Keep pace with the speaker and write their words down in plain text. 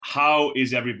How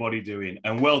is everybody doing?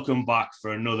 And welcome back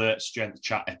for another Strength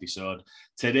Chat episode.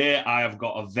 Today, I have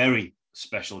got a very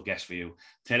special guest for you.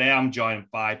 Today, I'm joined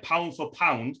by, pound for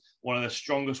pound, one of the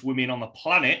strongest women on the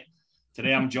planet.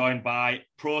 Today, I'm joined by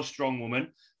pro strong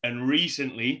woman and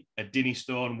recently a Dinny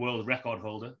Stone world record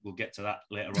holder. We'll get to that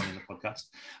later on in the podcast.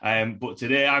 But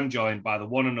today, I'm joined by the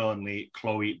one and only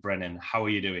Chloe Brennan. How are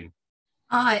you doing?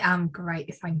 I am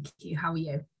great, thank you. How are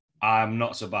you? I'm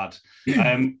not so bad.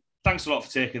 Thanks a lot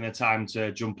for taking the time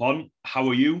to jump on. How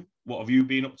are you? What have you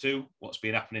been up to? What's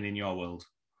been happening in your world?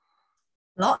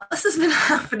 Lots has been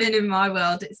happening in my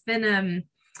world. It's been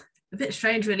a bit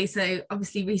strange, really. So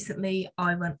obviously recently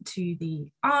I went to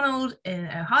the Arnold in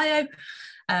Ohio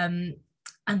and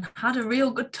had a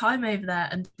real good time over there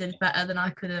and did better than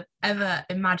I could have ever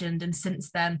imagined. And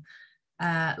since then,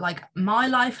 my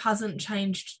life hasn't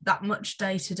changed that much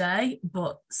day to day,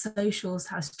 but socials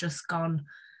has just gone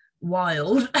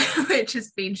wild, which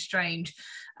has been strange.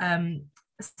 So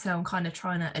I'm kind of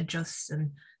trying to adjust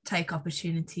and take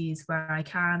opportunities where I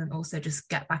can, and also just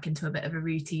get back into a bit of a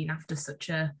routine after such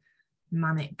a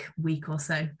manic week or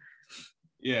so.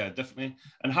 Yeah, definitely.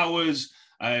 And how was,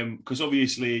 because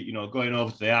obviously, you know, going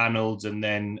over to the Arnold's and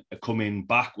then coming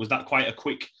back, was that quite a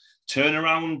quick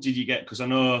turnaround? Did you get, because I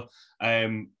know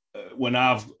when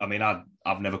I've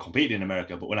never competed in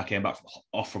America, but when I came back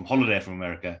off from holiday from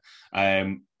America,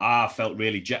 I felt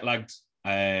really jet lagged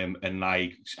and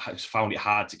found it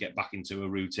hard to get back into a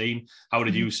routine. How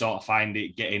did you sort of find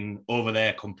it getting over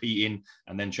there, competing,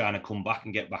 and then trying to come back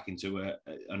and get back into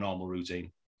a normal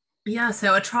routine? Yeah,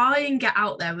 so I try and get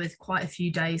out there with quite a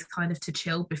few days kind of to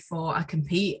chill before I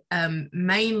compete,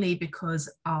 mainly because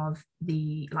of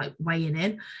the weighing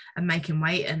in and making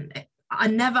weight. And I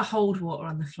never hold water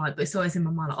on the flight, but it's always in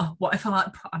my mind, like, oh, what if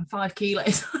I'm 5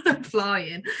 kilos when I'm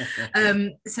flying?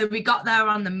 So we got there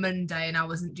on the Monday and I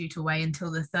wasn't due to weigh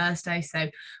until the Thursday. So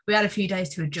we had a few days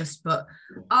to adjust, but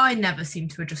I never seem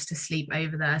to adjust to sleep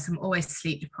over there. So I'm always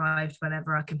sleep deprived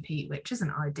whenever I compete, which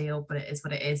isn't ideal, but it is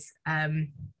what it is.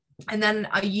 And then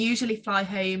I usually fly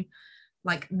home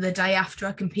like the day after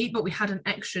I compete, but we had an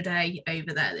extra day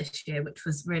over there this year, which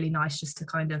was really nice just to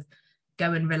kind of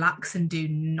go and relax and do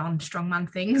non-strongman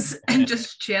things and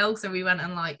just chill. So we went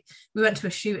to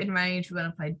a shooting range, we went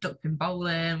and played duckpin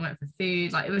bowling, went for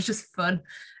food, it was just fun.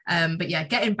 But yeah,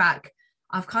 getting back,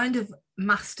 I've kind of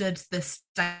mastered the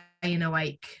staying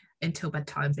awake until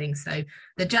bedtime thing. So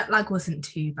the jet lag wasn't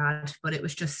too bad, but it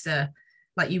was just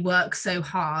you work so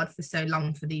hard for so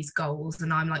long for these goals,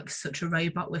 and I'm like such a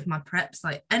robot with my preps.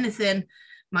 Like anything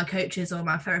my coaches or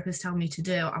my therapist tell me to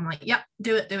do, I'm like, yep,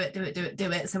 do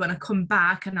it. So when I come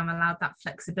back and I'm allowed that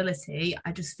flexibility,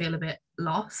 I just feel a bit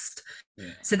lost. Yeah.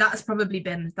 So that's probably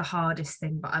been the hardest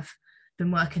thing, but I've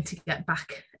been working to get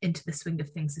back into the swing of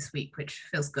things this week, which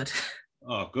feels good.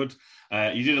 Oh, good.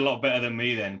 You did a lot better than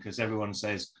me then, because everyone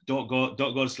says don't go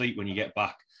to sleep when you get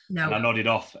back. No. And I nodded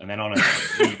off, and then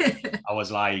honestly, I was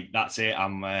like, "That's it.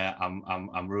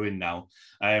 I'm ruined now."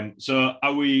 So,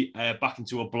 are we back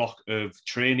into a block of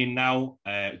training now?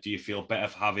 Do you feel better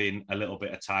for having a little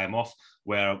bit of time off?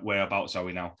 Whereabouts are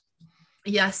we now?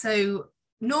 Yeah. So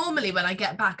normally when I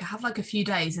get back, I have like a few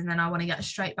days, and then I want to get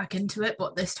straight back into it.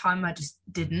 But this time I just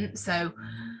didn't. So,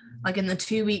 like in the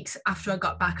 2 weeks after I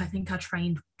got back, I think I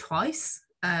trained twice.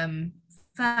 Fairly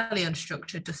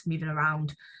unstructured, just moving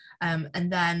around.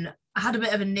 And then I had a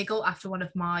bit of a niggle after one of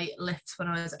my lifts when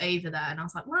I was over there, and I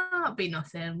was like, well, that'll be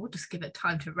nothing. We'll just give it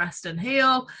time to rest and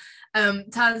heal.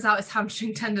 Turns out it's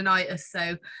hamstring tendonitis.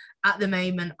 So at the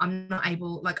moment, I'm not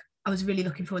able, I was really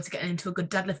looking forward to getting into a good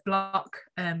deadlift block.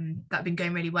 That had been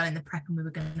going really well in the prep, and we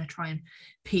were going to try and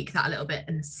peak that a little bit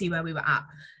and see where we were at.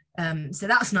 So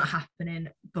that's not happening,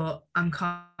 but I'm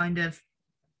kind of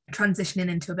transitioning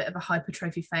into a bit of a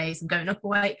hypertrophy phase. I'm going up a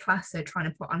weight class, so trying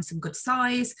to put on some good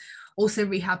size, also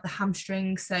rehab the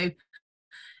hamstring. So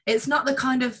it's not the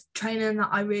kind of training that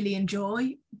I really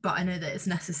enjoy, but I know that it's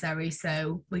necessary,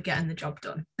 so we're getting the job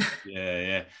done.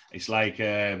 Yeah. It's like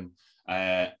if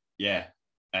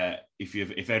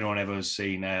anyone ever has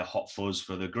seen Hot Fuzz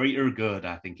for the Greater Good,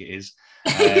 I think it is.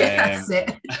 That's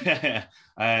it.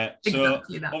 So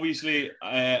exactly obviously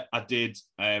I did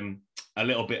a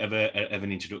little bit of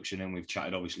an introduction, and we've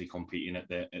chatted obviously competing at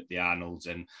the Arnold's,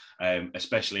 and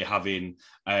especially having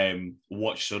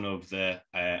watched some of the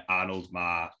Arnold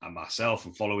myself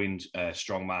and following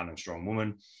Strongman and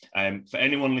Strongwoman. For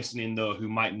anyone listening though who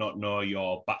might not know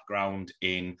your background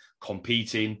in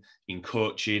competing, in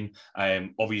coaching,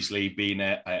 obviously being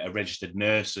a registered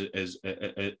nurse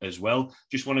as well,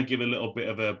 just want to give a little bit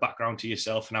of a background to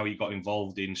yourself and how you got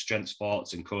involved in strength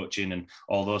sports and coaching and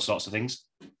all those sorts of things.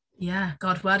 Yeah,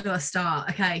 God, where do I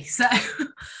start? Okay, so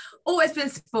always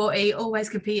been sporty, always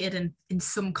competed in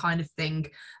some kind of thing.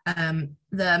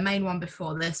 The main one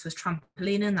before this was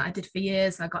trampolining that I did for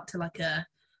years. I got to like a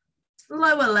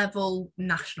lower level,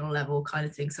 national level kind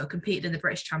of thing. So I competed in the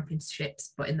British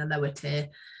Championships, but in the lower tier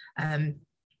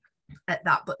at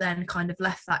that, but then kind of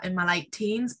left that in my late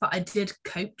teens. But I did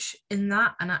coach in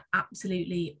that and I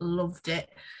absolutely loved it,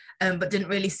 but didn't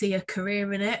really see a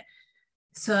career in it.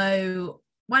 So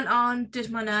went on,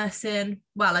 did my nursing.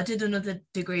 Well, I did another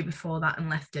degree before that and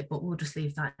left it, but we'll just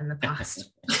leave that in the past.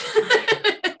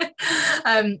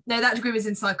 No, that degree was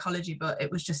in psychology, but it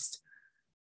was just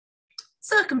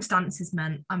circumstances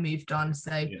meant I moved on.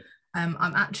 So I'm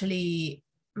actually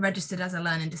registered as a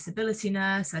learning disability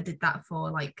nurse. I did that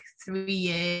for like 3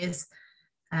 years.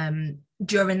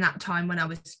 During that time when I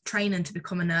was training to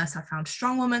become a nurse, I found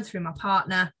Strong Woman through my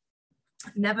partner.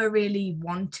 Never really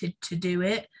wanted to do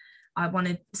it.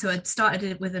 So I'd started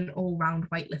it with an all-round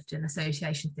weightlifting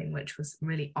association thing, which was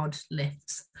really odd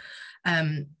lifts.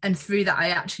 And through that, I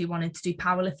actually wanted to do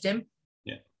powerlifting.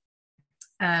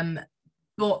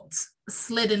 But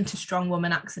slid into Strong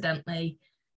Woman accidentally,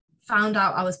 found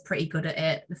out I was pretty good at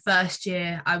it. The first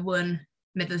year I won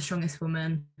Midland's Strongest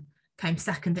Woman, came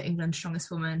second at England's Strongest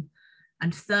Woman,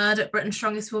 and third at Britain's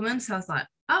Strongest Woman. So I was like,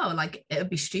 oh, like it would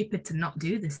be stupid to not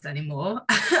do this anymore.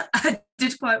 I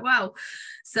did quite well.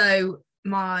 So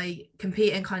my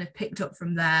competing kind of picked up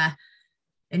from there,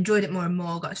 enjoyed it more and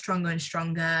more, got stronger and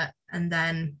stronger, and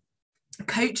then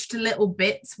coached little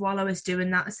bits while I was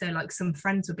doing that. So like some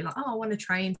friends would be like, oh, I want to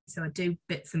train. So I do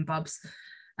bits and bobs.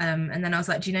 And then I was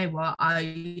like, do you know what?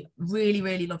 I really,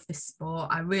 really love this sport.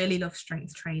 I really love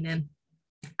strength training.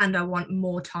 And I want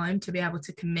more time to be able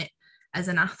to commit as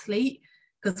an athlete.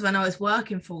 Because when I was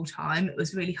working full time, it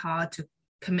was really hard to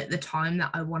commit the time that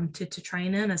I wanted to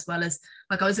train in, as well as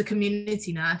like I was a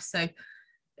community nurse. So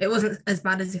it wasn't as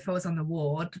bad as if I was on the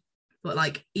ward, but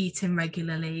like eating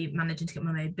regularly, managing to get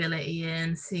my mobility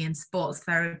in, seeing sports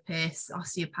therapists,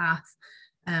 osteopath,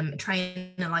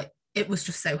 training, like it was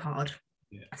just so hard.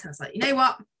 So I was like, you know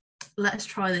what? Let's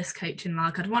try this coaching.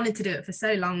 Like I'd wanted to do it for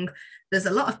so long. There's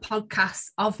a lot of podcasts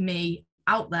of me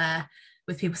out there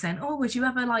with people saying, oh, would you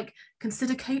ever like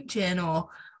consider coaching, or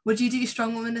would you do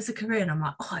Strong Woman as a career? And I'm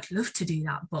like, oh, I'd love to do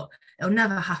that, but it'll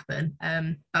never happen.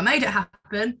 But I made it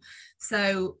happen.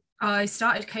 So I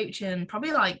started coaching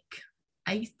probably like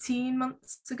 18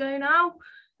 months ago now,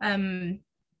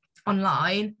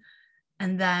 online,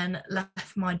 and then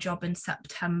left my job in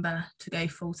September to go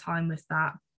full time with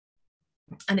that.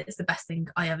 And it's the best thing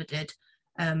I ever did,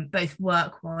 both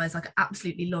work-wise, like I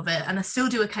absolutely love it. And I still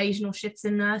do occasional shifts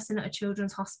in nursing at a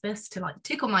children's hospice to like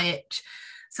tickle my itch.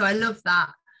 So I love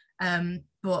that.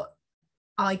 But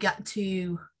I get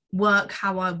to work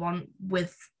how I want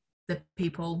with the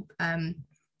people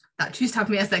that choose to have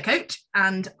me as their coach,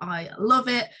 and I love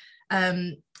it.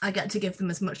 I get to give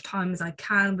them as much time as I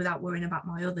can without worrying about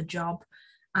my other job,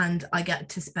 and I get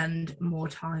to spend more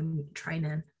time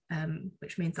training,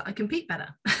 which means that I compete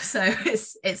better. So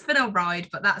it's been a ride,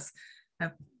 but that's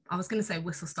I was going to say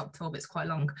whistle stop tour, but it's quite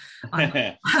long.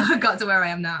 I got to where I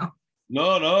am now.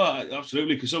 No,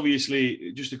 absolutely. Because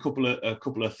obviously, just a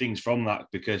couple of things from that,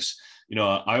 because you know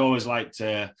I always like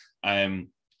to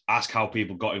ask how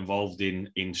people got involved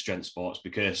in strength sports,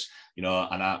 because you know,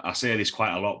 and I say this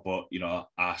quite a lot, but you know,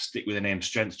 I stick with the name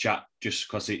Strength Chat just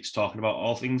because it's talking about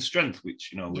all things strength,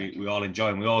 which you know we all enjoy,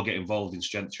 and we all get involved in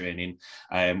strength training,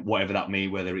 whatever that may,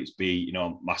 whether it's be you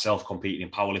know myself competing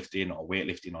in powerlifting or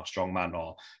weightlifting or strongman,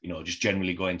 or you know just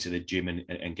generally going to the gym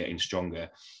and getting stronger.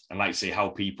 And like to see how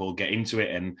people get into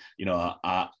it, and you know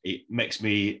it makes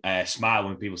me smile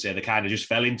when people say they kind of just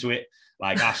fell into it.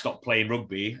 Like I stopped playing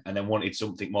rugby and then wanted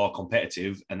something more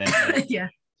competitive, and then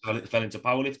fell into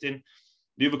powerlifting.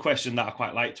 The other question that I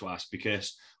quite like to ask,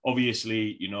 because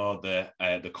obviously, you know,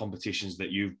 the competitions that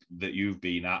you've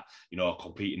been at, you know,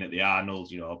 competing at the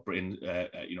Arnold, you know, Britain,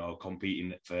 you know,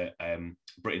 competing for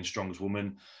Britain's Strongest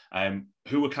Woman.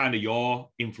 Who were kind of your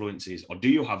influences, or do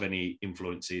you have any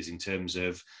influences in terms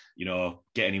of, you know,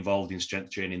 getting involved in strength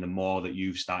training the more that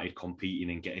you've started competing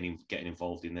and getting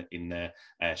involved in the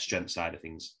strength side of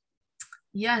things?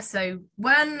 Yeah, so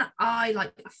when I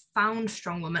found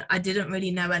Strong Woman, I didn't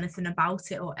really know anything about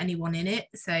it or anyone in it.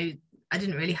 So I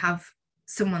didn't really have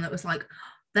someone that was like,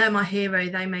 they're my hero,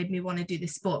 they made me want to do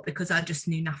this sport, because I just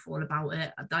knew naff all about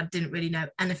it. I didn't really know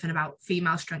anything about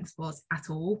female strength sports at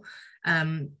all.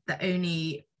 The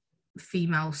only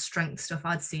female strength stuff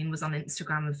I'd seen was on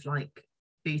Instagram of like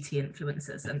booty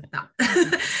influencers, and that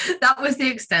that was the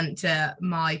extent to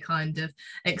my kind of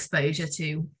exposure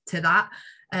to that.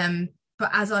 But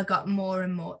as I got more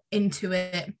and more into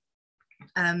it,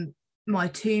 My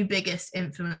two biggest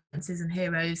influences and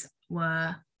heroes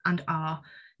were and are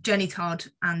Jenny Todd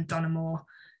and Donna Moore,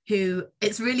 who,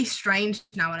 it's really strange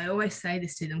now, and I always say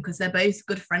this to them because they're both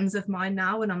good friends of mine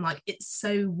now, and I'm like, it's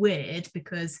so weird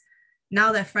because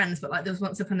now they're friends, but like there was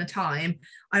once upon a time,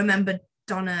 I remember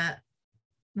Donna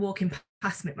walking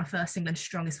past me at my first England's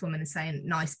Strongest Woman and saying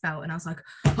nice belt, and I was like,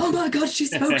 oh my god, she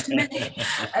spoke to me.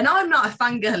 And I'm not a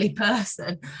fangirly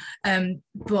person,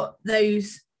 but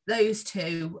those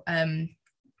two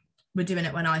were doing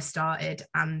it when I started,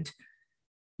 and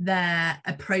their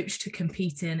approach to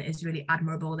competing is really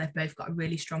admirable. They've both got a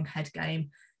really strong head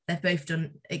game. They've both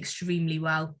done extremely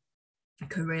well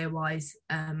career-wise.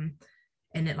 In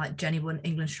it, like Jenny won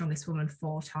England's Strongest Woman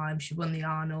 4 times. She won the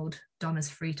Arnold. Donna's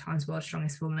 3 times World's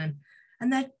Strongest Woman.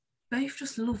 And they're both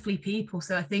just lovely people.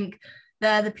 So I think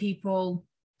they're the people,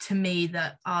 to me,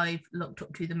 that I've looked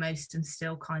up to the most and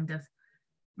still kind of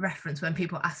reference when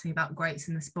people ask me about greats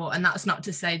in the sport. And that's not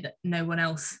to say that no one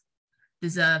else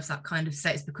deserves that kind of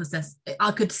status, because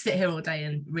I could sit here all day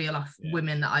and reel off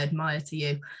women that I admire to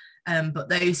you. But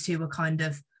those two were kind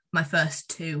of my first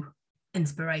 2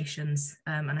 inspirations,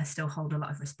 and I still hold a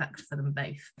lot of respect for them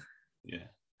both.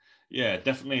 Yeah,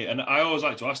 definitely. And I always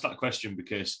like to ask that question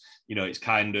because, you know, it's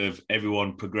kind of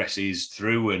everyone progresses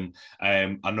through. And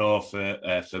I know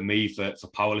for me, for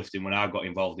powerlifting, when I got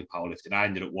involved in powerlifting, I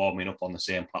ended up warming up on the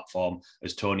same platform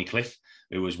as Tony Cliff,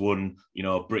 who has won, you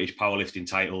know, British powerlifting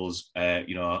titles,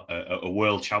 you know, a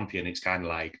world champion. It's kind of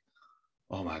like,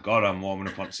 oh my God, I'm warming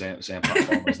up on the same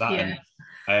platform as that. Yeah.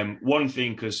 And one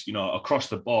thing, because, you know, across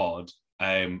the board,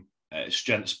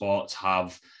 strength sports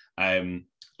have,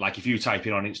 like if you type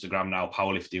in on Instagram now,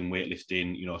 powerlifting,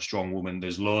 weightlifting, you know, strong woman,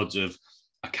 there's loads of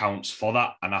accounts for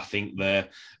that. And I think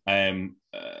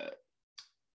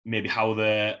maybe how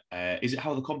is it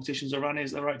how the competitions are run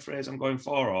is the right phrase I'm going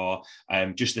for, or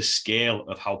just the scale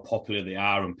of how popular they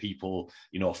are and people,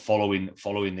 you know, following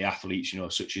the athletes, you know,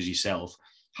 such as yourself.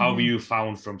 How have you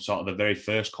found from sort of the very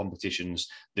first competitions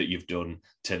that you've done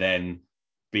to then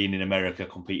being in America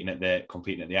competing at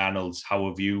the Arnolds? How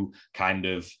have you kind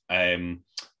of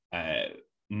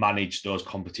managed those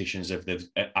competitions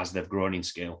as they've grown in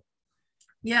scale?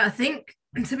 Yeah, I think,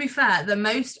 to be fair, the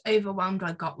most overwhelmed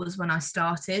I got was when I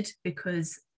started,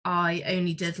 because I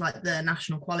only did like the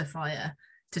national qualifier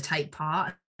to take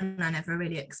part, and I never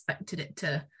really expected it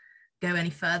to go any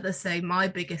further. So my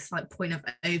biggest like point of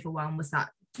overwhelm was that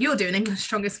you're doing England's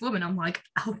Strongest Woman. I'm like,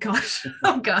 oh gosh,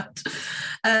 oh God.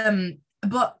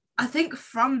 But I think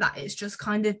from that, it's just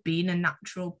kind of been a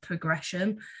natural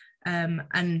progression.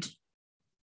 And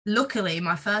luckily,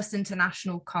 my first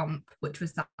international comp, which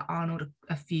was that Arnold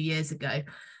a few years ago,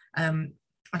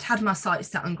 I'd had my sights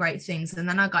set on great things, and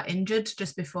then I got injured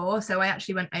just before. So I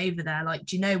actually went over there like,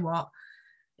 do you know what?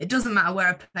 It doesn't matter where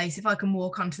I place. If I can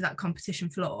walk onto that competition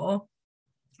floor,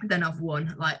 then I've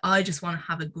won. Like, I just want to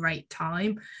have a great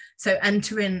time. So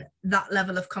entering that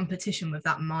level of competition with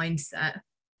that mindset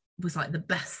was like the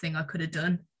best thing I could have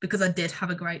done, because I did have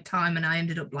a great time, and I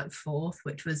ended up like 4th,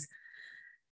 which was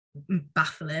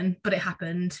baffling, but it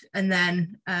happened. And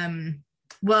then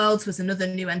Worlds was another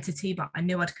new entity, but I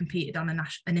knew I'd competed on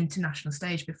an international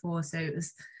stage before, so it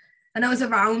was, and I was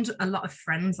around a lot of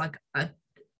friends. Like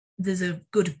there's a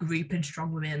good group in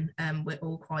Strong Women, we're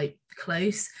all quite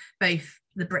close, both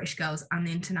the British girls and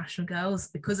the international girls,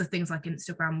 because of things like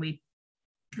Instagram. We,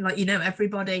 like, you know,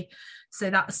 everybody, so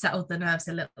that settled the nerves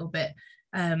a little bit.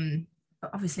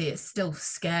 But obviously it's still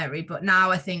scary. But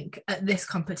now I think at this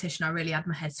competition I really had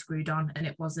my head screwed on, and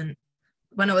it wasn't,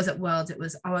 when I was at Worlds, it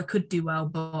was, oh, I could do well,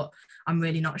 but I'm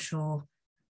really not sure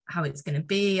how it's going to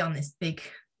be on this big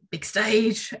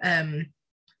stage.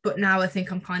 But now I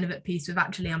think I'm kind of at peace with,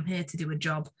 actually, I'm here to do a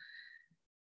job.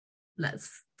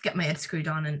 Let's get my head screwed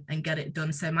on and get it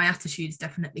done. So my attitude's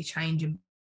definitely changing.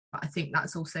 But I think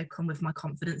that's also come with my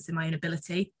confidence in my own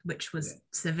ability, which was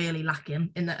severely lacking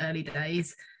in the early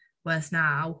days. Whereas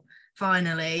now,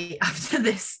 finally, after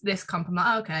this comp, I'm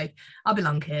like, okay, I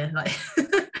belong here. Like,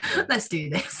 let's do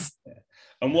this.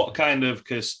 And what kind of,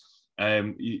 because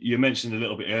you mentioned a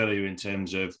little bit earlier in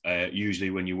terms of usually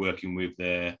when you're working with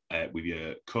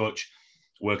your coach,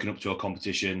 working up to a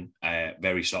competition,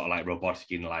 very sort of like robotic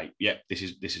in like, this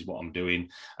is what I'm doing.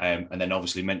 And then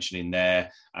obviously mentioning there,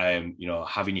 you know,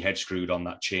 having your head screwed on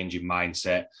that change in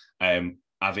mindset.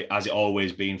 Has it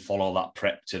always been follow that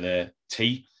prep to the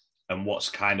T? And what's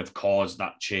kind of caused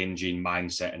that change in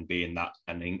mindset and being that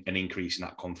an increase in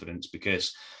that confidence?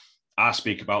 Because I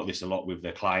speak about this a lot with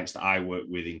the clients that I work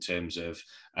with in terms of,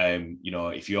 you know,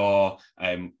 if you're,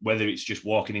 whether it's just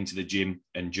walking into the gym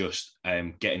and just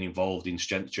getting involved in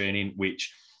strength training,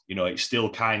 which, you know, it's still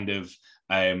kind of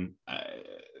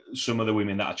some of the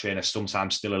women that I train are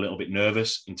sometimes still a little bit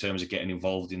nervous in terms of getting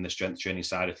involved in the strength training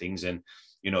side of things. And,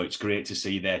 it's great to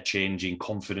see their change in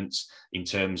confidence in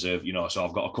terms of, so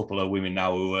I've got a couple of women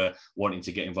now who are wanting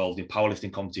to get involved in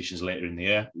powerlifting competitions later in the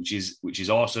year, which is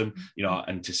awesome,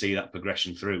 and to see that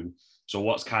progression through. So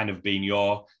what's kind of been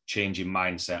your change in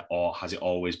mindset, or has it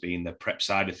always been the prep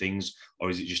side of things, or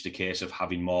is it just a case of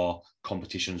having more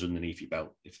competitions underneath your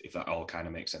belt, if that all kind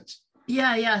of makes sense?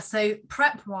 Yeah. So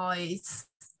prep wise,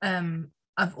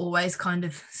 I've always kind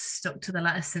of stuck to the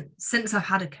letter since I've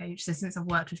had a coach. So since I've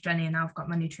worked with Jenny, and now I've got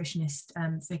my nutritionist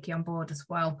Vicky on board as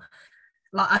well.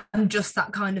 Like, I'm just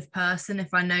that kind of person.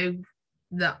 If I know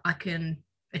that I can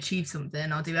achieve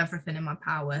something, I'll do everything in my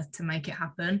power to make it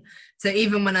happen. So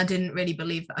even when I didn't really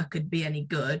believe that I could be any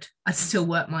good, I'd still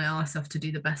work my arse off to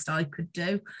do the best I could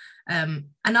do. And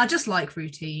I just like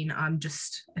routine. I'm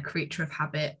just a creature of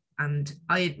habit, and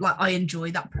I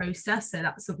enjoy that process. So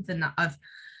that's something that I've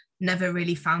never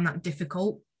really found that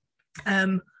difficult.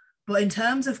 But in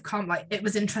terms of it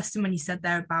was interesting when you said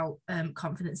there about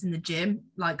confidence in the gym.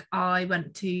 Like, I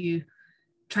went to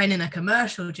train in a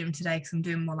commercial gym today because I'm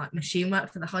doing more like machine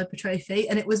work for the hypertrophy,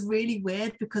 and it was really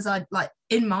weird because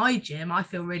in my gym I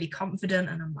feel really confident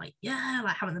and I'm like, yeah,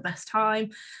 like having the best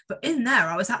time, but in there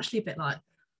I was actually a bit like,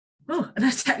 oh, and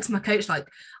I text my coach like,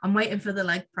 I'm waiting for the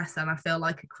leg press and I feel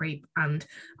like a creep and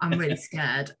I'm really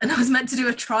scared. And I was meant to do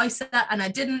a tricep and I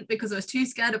didn't because I was too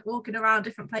scared of walking around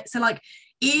different places. So like,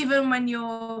 even when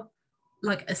you're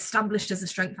like established as a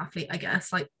strength athlete, I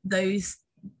guess, like those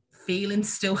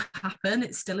feelings still happen.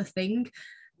 It's still a thing.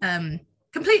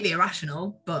 Completely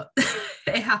irrational, but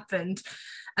it happened.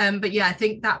 But yeah, I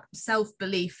think that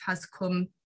self-belief has come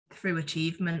through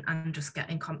achievement and just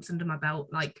getting comps under my belt.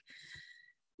 Like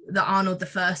the Arnold, the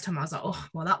first time I was like, oh,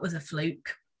 well, that was a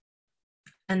fluke.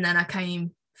 And then I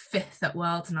came 5th at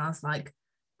Worlds and I was like,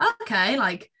 okay,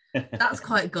 like that's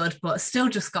quite good, but still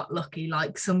just got lucky.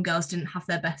 Like some girls didn't have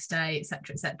their best day,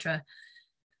 etc., etc.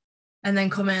 And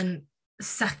then coming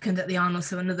 2nd at the Arnold,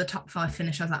 so another top 5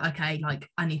 finish, I was like, okay, like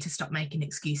I need to stop making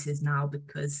excuses now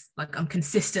because like I'm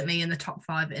consistently in the top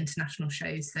 5 at international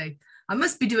shows, so I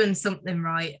must be doing something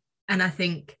right. And I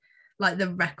think like the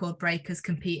record breakers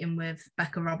competing with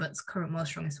Becca Roberts, current world's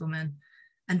strongest woman,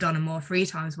 and Donna Moore, 3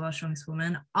 times world's strongest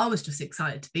woman, I was just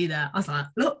excited to be there. I was like,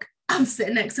 look, I'm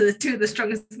sitting next to the 2 of the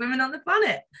strongest women on the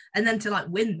planet. And then to like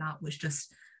win that was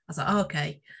just, I was like, oh,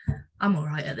 okay, I'm all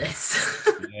right at this.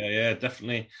 Yeah,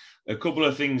 definitely. A couple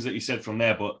of things that you said from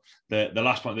there, but the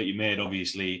last point that you made,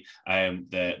 obviously,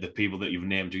 the people that you've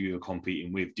named who you're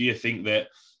competing with, do you think that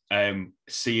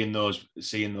seeing those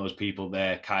people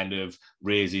there kind of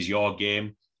raises your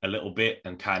game a little bit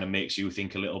and kind of makes you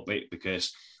think a little bit?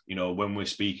 Because when we're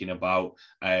speaking about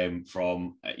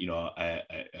from a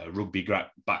rugby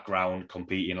background,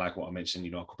 competing like what I mentioned,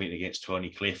 competing against Tony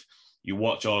Cliff, you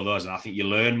watch all of those and I think you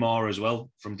learn more as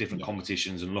well from different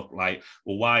competitions and look like,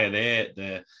 well, why are they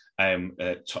the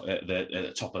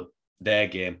top of their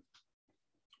game?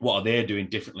 What are they doing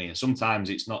differently? And sometimes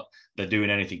it's not they're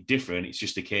doing anything different. It's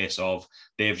just a case of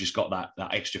they've just got that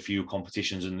extra few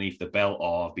competitions underneath the belt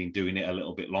or have been doing it a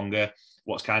little bit longer.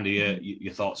 What's kind of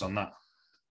your thoughts on that?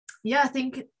 Yeah, I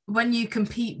think when you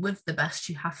compete with the best,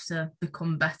 you have to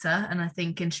become better. And I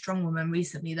think in Strongwoman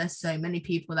recently, there's so many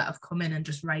people that have come in and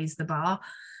just raised the bar.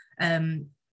 And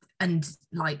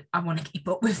like, I want to keep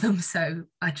up with them. So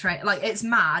I train, like, it's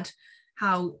mad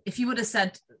how, if you would have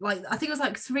said, like, I think it was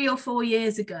like 3 or 4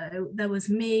 years ago, there was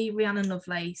me, Rhiannon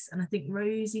Lovelace, and I think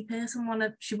Rosie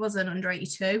Pearson, she was an under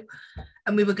 82.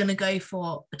 And we were going to go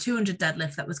for a 200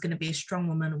 deadlift that was going to be a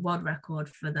Strongwoman world record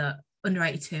for the under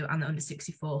 82 and the under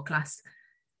 64 class.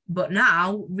 But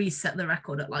now reset the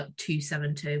record at like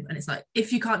 272. And it's like,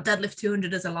 if you can't deadlift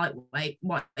 200 as a lightweight,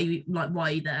 why are you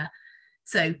there?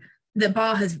 So the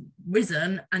bar has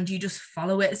risen and you just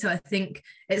follow it. So I think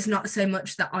it's not so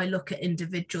much that I look at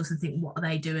individuals and think, what are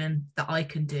they doing that I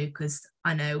can do? Because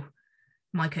I know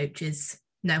my coaches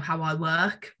know how I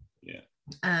work. Yeah.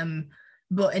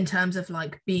 But in terms of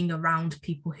like being around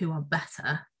people who are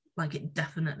better, like it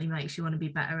definitely makes you want to be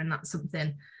better. And that's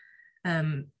something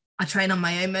I train on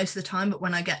my own most of the time, but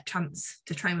when I get a chance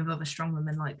to train with other strong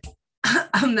women, like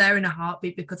I'm there in a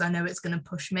heartbeat because I know it's going to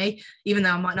push me, even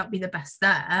though I might not be the best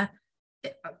there.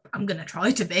 I'm going to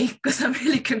try to be because I'm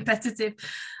really competitive.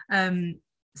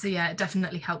 So yeah, it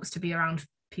definitely helps to be around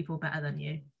people better than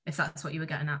you, if that's what you were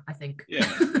getting at, I think.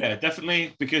 Yeah,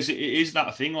 definitely, because it is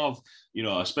that thing of,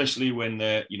 especially when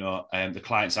the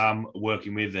clients I'm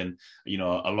working with and,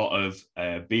 a lot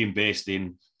of being based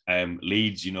in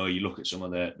Leeds, you look at some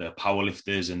of the power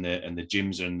lifters and the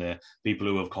gyms and the people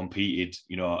who have competed,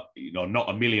 not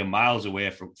a million miles away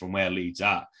from where Leeds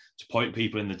are, to point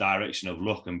people in the direction of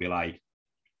look and be like,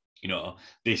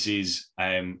 this is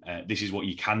what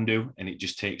you can do, and it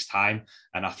just takes time.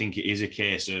 And I think it is a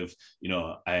case of,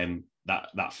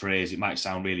 that phrase, it might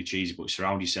sound really cheesy, but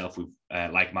surround yourself with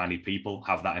like-minded people,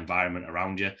 have that environment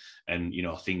around you, and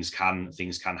things can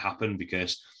happen.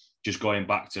 Because just going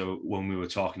back to when we were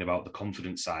talking about the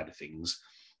confidence side of things,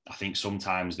 I think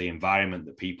sometimes the environment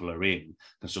that people are in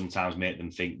can sometimes make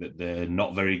them think that they're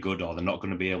not very good, or they're not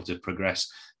going to be able to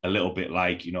progress a little bit.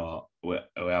 Like, we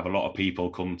have a lot of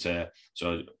people come to,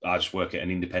 so I just work at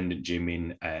an independent gym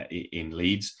in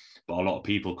Leeds, but a lot of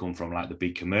people come from like the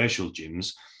big commercial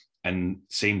gyms and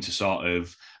seem to sort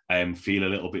of feel a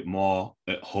little bit more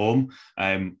at home.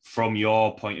 From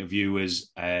your point of view as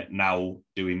now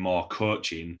doing more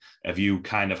coaching, have you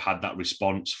kind of had that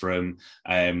response from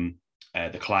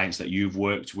the clients that you've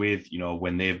worked with,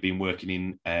 when they've been working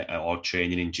in or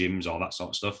training in gyms, all that sort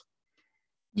of stuff?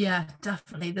 Yeah,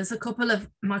 definitely. There's a couple of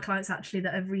my clients actually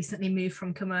that have recently moved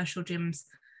from commercial gyms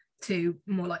to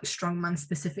more like strongman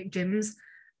specific gyms.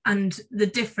 And the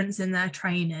difference in their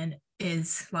training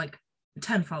is like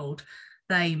tenfold.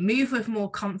 They move with more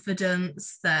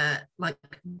confidence. They're like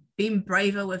being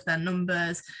braver with their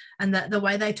numbers, and the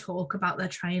way they talk about their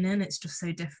training, it's just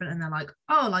so different. And they're like,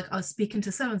 oh, like I was speaking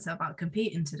to so-and-so about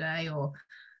competing today, or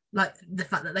like the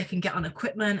fact that they can get on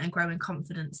equipment and grow in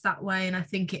confidence that way. And I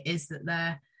think it is that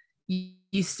they're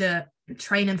used to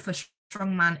training for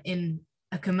strongman in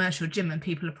a commercial gym, and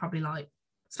people are probably like,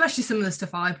 especially some of the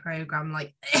stuff I program,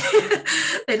 like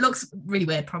it looks really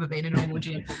weird probably in a normal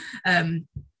gym.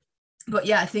 But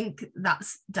yeah, I think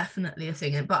that's definitely a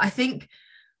thing. But I think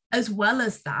as well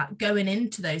as that, going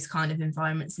into those kind of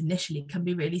environments initially can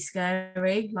be really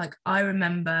scary. Like I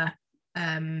remember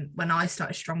when I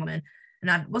started strongman,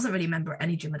 and I wasn't really a member at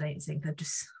any gym, I don't think.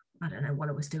 I don't know what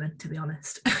I was doing, to be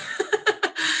honest.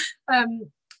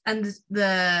 And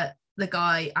the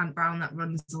guy, Ant Brown, that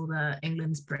runs all the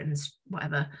England's, Britain's,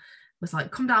 whatever, was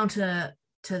like, come down to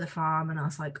the farm. And I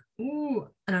was like, ooh.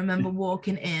 And I remember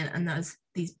walking in, and there's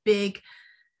these big,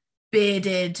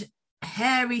 bearded,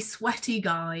 hairy, sweaty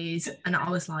guys. And I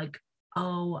was like,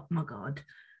 oh my God,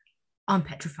 I'm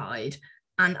petrified.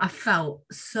 And I felt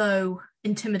so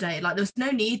intimidated. Like there was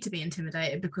no need to be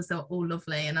intimidated because they were all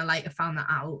lovely. And I later found that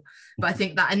out. But I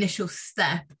think that initial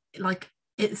step, like,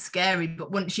 it's scary,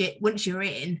 but once you're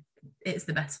in, it's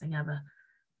the best thing ever.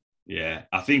 Yeah,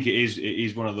 I think it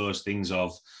is one of those things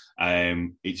of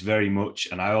it's very much,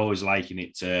 and I always liken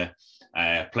it to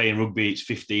playing rugby. It's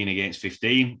 15 against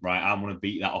 15, right? I'm going to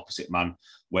beat that opposite man.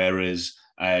 Whereas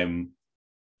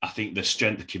I think the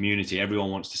strength of community, everyone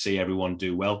wants to see everyone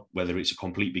do well, whether it's a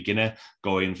complete beginner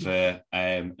going for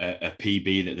a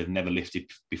PB that they've never lifted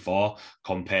before,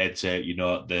 compared to,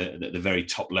 the very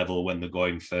top level when they're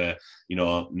going for,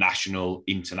 national,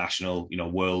 international,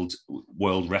 world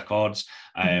records.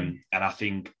 And I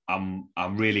think I'm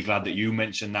really glad that you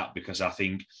mentioned that, because I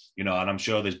think, and I'm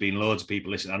sure there's been loads of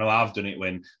people listening. I know I've done it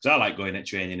because I like going at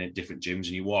training at different gyms,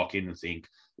 and you walk in and think,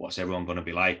 what's everyone going to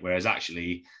be like? Whereas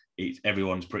actually,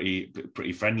 everyone's pretty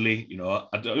friendly. Don't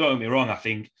get me wrong, I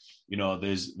think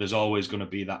there's always going to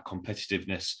be that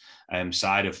competitiveness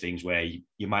side of things where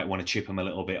you might want to chip them a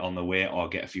little bit on the weight or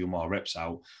get a few more reps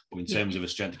out, but in terms of a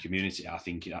strength community, I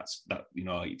think it's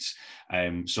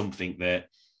something that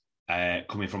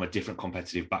coming from a different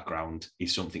competitive background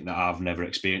is something that I've never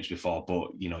experienced before,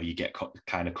 but you get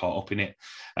kind of caught up in it.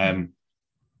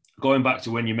 Going back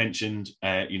to when you mentioned,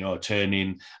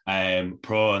 turning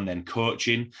pro and then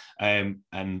coaching,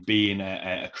 and being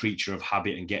a creature of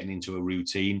habit and getting into a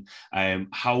routine,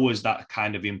 how was that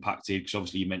kind of impacted? Because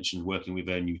obviously you mentioned working with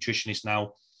a nutritionist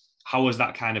now. How has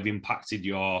that kind of impacted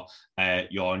your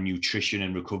nutrition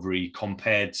and recovery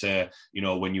compared to,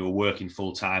 when you were working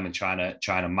full time and trying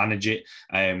to manage it?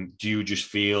 Do you just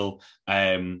feel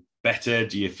better?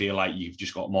 Do you feel like you've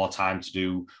just got more time to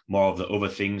do more of the other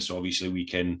things, so obviously we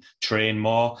can train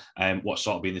more? What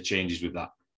sort of been the changes with that?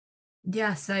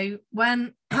 Yeah, so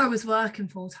when I was working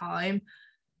full time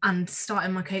and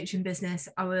starting my coaching business,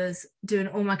 I was doing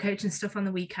all my coaching stuff on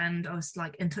the weekend. I was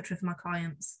like in touch with my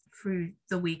clients through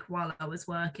the week while I was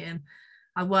working.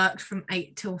 I worked from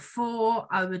 8 till 4.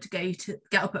 I would get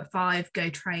up at 5, go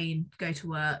train, go to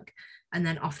work, and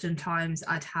then oftentimes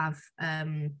I'd have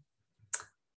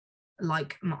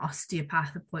like my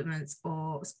osteopath appointments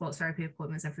or sports therapy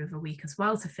appointments every other week as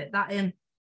well to fit that in.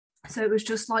 So it was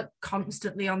just like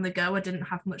constantly on the go. I didn't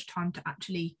have much time to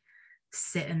actually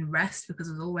sit and rest because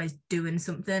I was always doing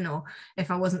something, or if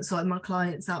I wasn't sorting my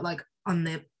clients out like on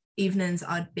the evenings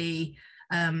I'd be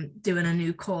doing a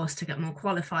new course to get more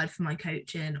qualified for my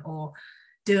coaching, or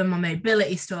doing my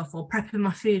mobility stuff, or prepping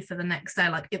my food for the next day.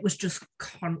 Like, it was just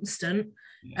constant.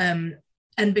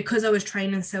 And because I was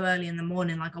training so early in the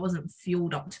morning, like, I wasn't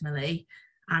fueled optimally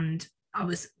and I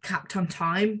was capped on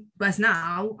time. Whereas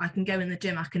now I can go in the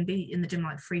gym, I can be in the gym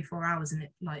like 3-4 hours, and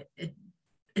it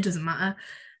doesn't matter.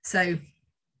 So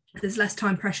there's less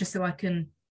time pressure, so I can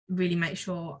really make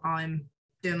sure I'm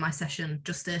doing my session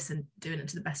justice and doing it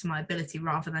to the best of my ability,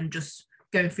 rather than just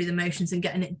going through the motions and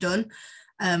getting it done.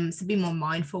 So be more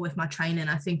mindful with my training,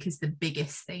 I think, is the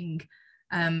biggest thing.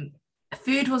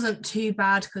 Food wasn't too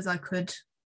bad because I could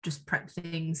just prep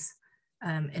things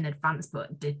in advance,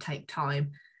 but it did take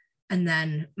time. And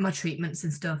then my treatments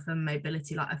and stuff and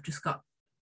mobility, like, I've just got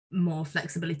more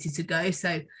flexibility to go.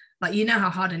 So, like, you know how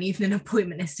hard an evening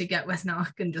appointment is to get, whereas now I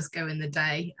can just go in the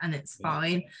day and it's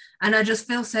fine. And I just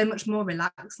feel so much more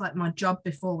relaxed. Like, my job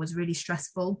before was really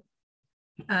stressful.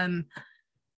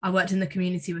 I worked in the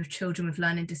community with children with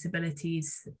learning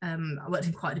disabilities. I worked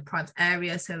in quite a deprived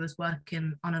area, so I was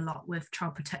working on a lot with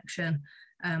child protection,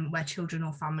 where children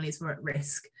or families were at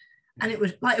risk. And it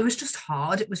was just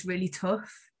hard. It was really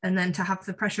tough. And then to have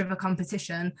the pressure of a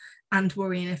competition and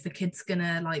worrying if the kid's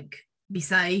gonna, like, be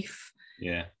safe.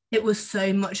 Yeah. It was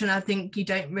so much. And I think you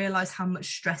don't realize how much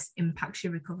stress impacts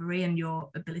your recovery and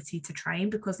your ability to train,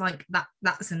 because, like,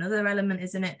 that's another element,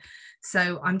 isn't it?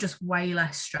 So I'm just way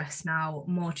less stressed now,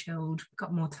 more chilled,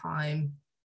 got more time,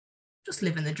 just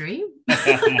living the dream.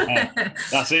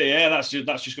 That's it. Yeah, that's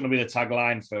just going to be the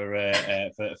tagline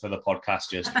for the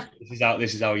podcast. Just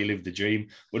this is how you live the dream.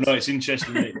 But no, it's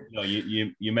interesting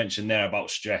that, you mentioned there about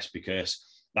stress, because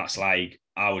that's, like,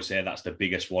 I would say that's the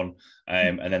biggest one,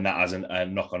 and then that has a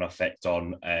knock-on effect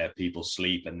on people's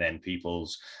sleep and then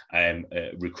people's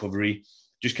recovery.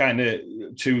 Just kind of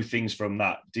two things from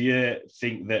that. Do you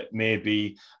think that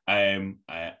maybe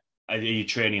are you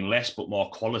training less but more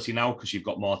quality now because you've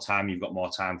got more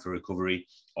time for recovery?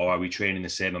 Or are we training the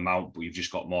same amount but you've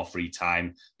just got more free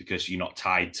time because you're not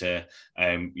tied to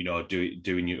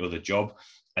doing your other job?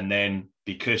 And then,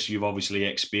 because you've obviously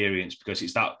experienced, because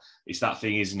it's that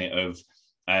thing, isn't it, of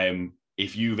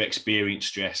if you've experienced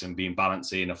stress and been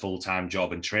balancing a full-time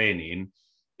job and training,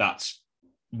 that's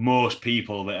most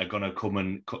people that are going to come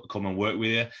and work with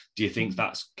you. Do you think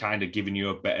that's kind of giving you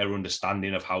a better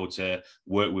understanding of how to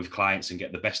work with clients and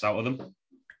get the best out of them?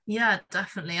 Yeah,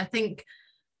 definitely. I think,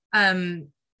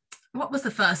 what was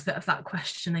the first bit of that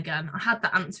question again? I had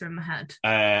the answer in my head.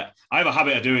 I have a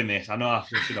habit of doing this. I know I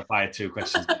should have fired two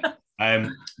questions.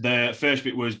 The first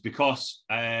bit was because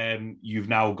you've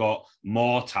now got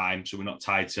more time, so we're not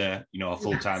tied to a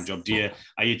full-time job.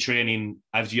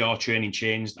 Has your training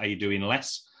changed? Are you doing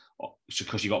less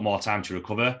because you got more time to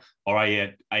recover, or are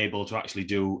you able to actually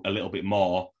do a little bit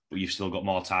more, but you've still got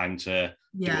more time to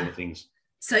do other things?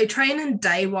 So training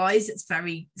day-wise, it's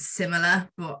very similar,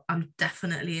 but I'm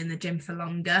definitely in the gym for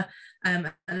longer.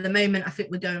 At the moment, I think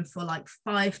we're going for like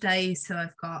 5 days. So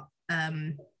I've got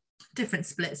different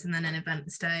splits and then an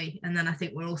events day. And then I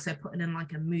think we're also putting in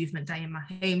like a movement day in my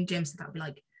home gym. So that'll be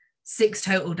like 6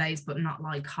 total days, but not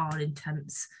like hard,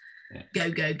 intense,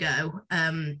 go.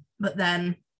 But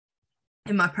then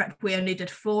in my prep, we only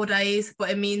did 4 days, but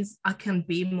it means I can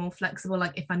be more flexible.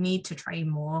 Like, if I need to train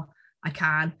more, I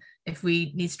can. If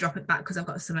we need to drop it back because I've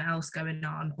got something else going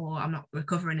on or I'm not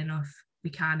recovering enough, we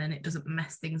can, and it doesn't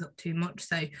mess things up too much.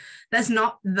 So there's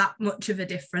not that much of a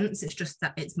difference. It's just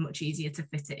that it's much easier to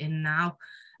fit it in now.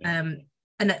 And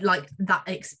that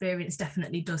experience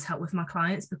definitely does help with my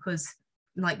clients, because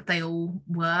like they all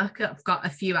work. I've got a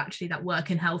few actually that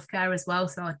work in healthcare as well,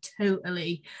 so I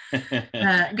totally get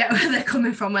where they're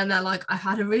coming from when they're like, I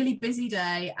had a really busy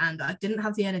day and I didn't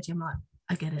have the energy. I'm like,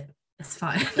 I get it, it's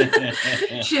fine.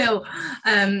 Chill.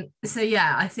 So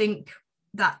yeah, I think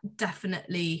that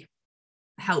definitely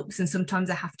helps, and sometimes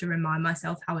I have to remind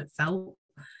myself how it felt,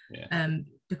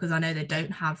 because I know they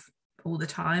don't have all the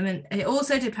time, and it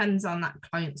also depends on that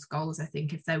client's goals. I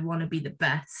think if they want to be the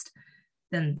best,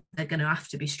 then they're going to have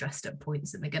to be stressed at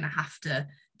points and they're going to have to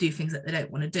do things that they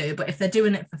don't want to do. But if they're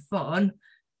doing it for fun,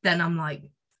 then I'm like,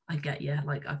 I get you,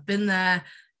 like I've been there,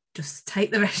 just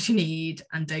take the rest you need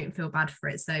and don't feel bad for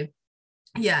it. So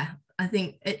yeah, I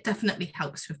think it definitely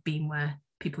helps with being where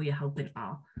people you're helping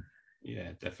are.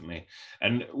 Yeah, definitely.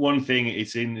 And one thing,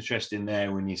 it's interesting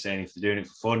there when you're saying if they're doing it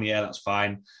for fun, yeah, that's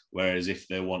fine. Whereas if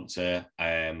they want to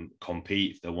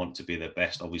compete, if they want to be the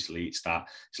best, obviously it's a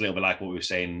little bit like what we were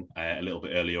saying a little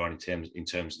bit earlier on in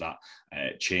terms of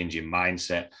that change in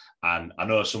mindset. And I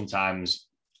know sometimes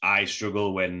I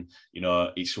struggle when, you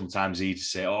know, it's sometimes easy to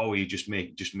say, oh, you just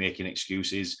making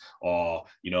excuses, or,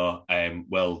 you know,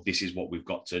 well, this is what we've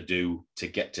got to do to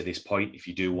get to this point. If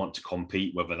you do want to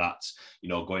compete, whether that's, you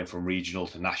know, going from regional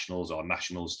to nationals or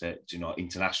nationals to you know,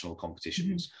 international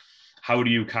competitions, how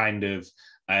do you kind of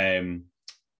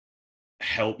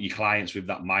help your clients with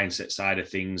that mindset side of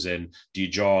things? And do you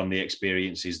draw on the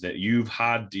experiences that you've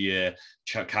had? Do you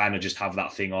kind of just have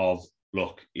that thing of,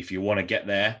 look, if you want to get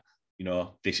there, you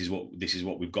know, this is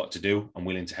what we've got to do. I'm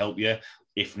willing to help you.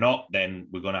 If not, then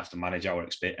we're going to have to manage our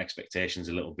expectations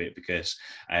a little bit, because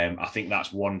I think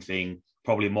that's one thing,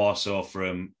 probably more so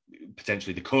from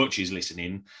potentially the coaches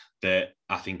listening, that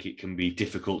I think it can be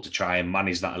difficult to try and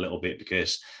manage that a little bit,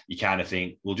 because you kind of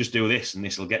think, we'll just do this and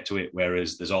this will get to it.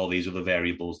 Whereas there's all these other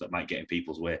variables that might get in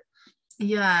people's way.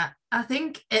 Yeah, I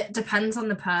think it depends on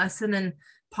the person, and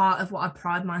part of what I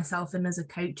pride myself in as a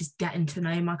coach is getting to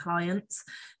know my clients,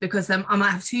 because I might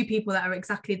have two people that are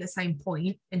exactly the same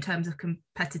point in terms of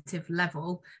competitive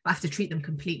level, but I have to treat them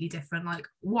completely different. Like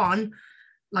one,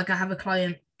 like I have a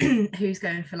client who's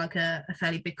going for like a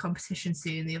fairly big competition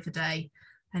soon the other day,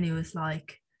 and he was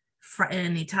like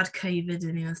fretting, he'd had COVID,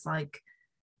 and he was like,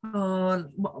 oh,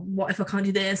 what if I can't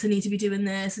do this? I need to be doing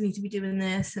this. I need to be doing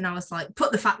this. And I was like,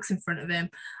 put the facts in front of him.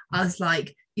 I was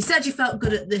like, you said you felt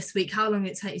good at this week. How long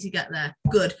did it take you to get there?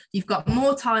 Good. You've got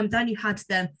more time than you had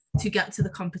then to get to the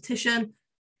competition.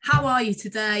 How are you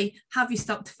today? Have you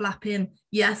stopped flapping?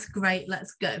 Yes, great,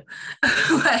 let's go.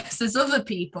 Whereas there's other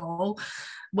people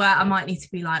where I might need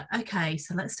to be like, okay,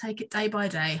 so let's take it day by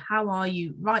day. How are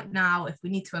you right now? If we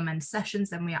need to amend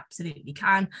sessions, then we absolutely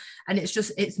can. And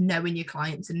it's knowing your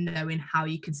clients and knowing how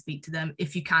you can speak to them.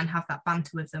 If you can have that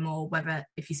banter with them, or whether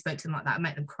if you spoke to them like that,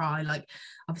 make them cry, like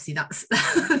obviously that's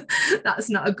that's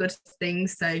not a good thing.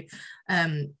 So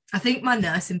I think my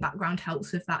nursing background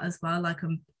helps with that as well. Like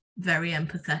I'm very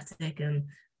empathetic and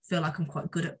feel like I'm quite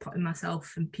good at putting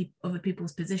myself in other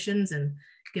people's positions and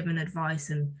giving advice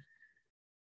and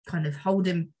kind of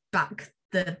holding back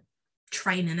the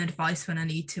training advice when I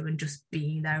need to, and just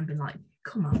being there and being like,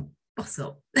 come on, boss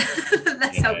up,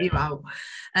 let's help you out.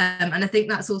 And I think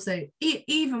that's also,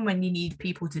 even when you need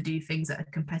people to do things at a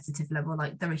competitive level,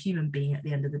 like they're a human being at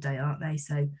the end of the day, aren't they?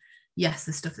 So yes,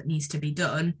 there's stuff that needs to be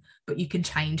done, but you can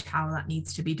change how that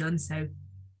needs to be done. So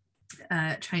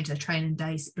change their training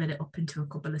day, split it up into a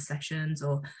couple of sessions,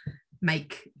 or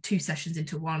make 2 sessions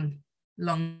into one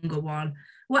longer one,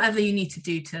 whatever you need to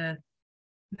do to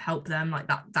help them. Like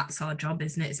that's our job,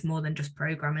 isn't it? It's more than just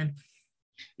programming.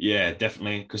 Yeah,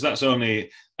 definitely, because that's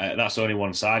only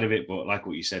one side of it. But like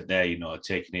what you said there, you know,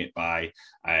 taking it by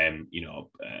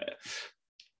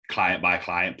client by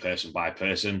client, person by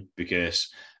person, because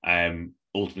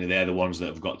ultimately they're the ones that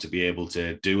have got to be able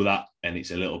to do that. And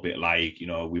it's a little bit like, you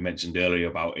know, we mentioned earlier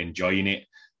about enjoying it.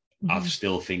 I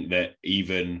still think that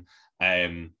even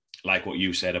like what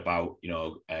you said about, you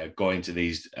know, going to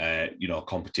these, you know,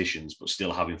 competitions, but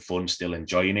still having fun, still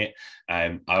enjoying it.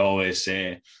 I always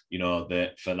say, you know,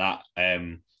 that for that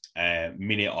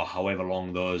minute or however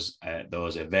long those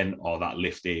event or that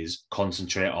lift is,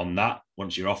 concentrate on that.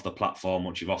 Once you're off the platform,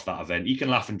 once you're off that event, you can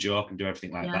laugh and joke and do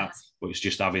everything like that, but it's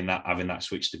just having that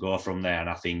switch to go from there. And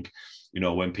I think, you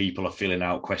know, when people are filling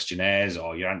out questionnaires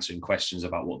or you're answering questions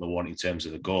about what they want in terms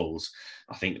of the goals,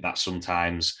 I think that's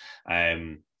sometimes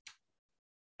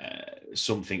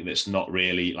something that's not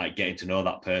really like getting to know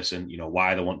that person, you know,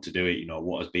 why they want to do it, you know,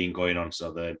 what has been going on.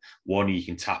 So that one, you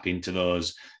can tap into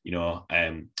those, you know,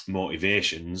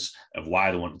 motivations of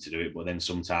why they want to do it. But then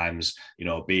sometimes, you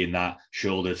know, being that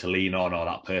shoulder to lean on, or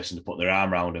that person to put their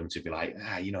arm around them to be like,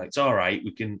 you know, it's all right.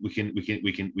 We can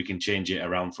change it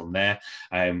around from there.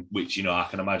 Which, you know, I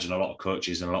can imagine a lot of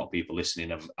coaches and a lot of people listening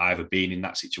have either been in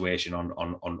that situation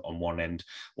on one end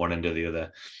or the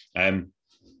other.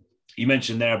 You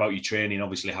mentioned there about your training,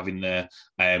 obviously having the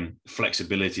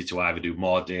flexibility to either do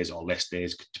more days or less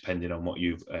days, depending on what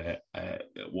you've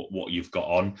got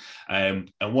on. And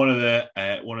one of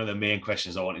the main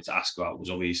questions I wanted to ask about was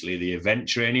obviously the event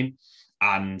training.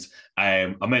 And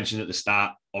I mentioned at the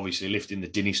start, obviously lifting the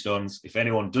Dinnie stones. If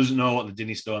anyone doesn't know what the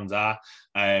Dinnie stones are,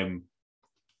 YouTube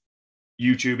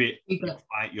it.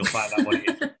 You'll find that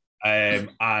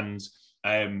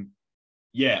one.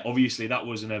 Yeah, obviously that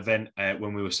was an event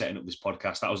when we were setting up this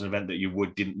podcast. That was an event that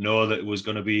you didn't know that it was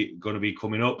going to be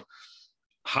coming up.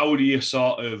 How do you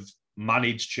sort of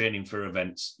manage training for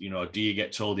events? You know, do you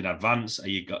get told in advance? Are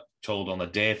you got told on the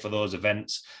day for those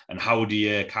events? And how do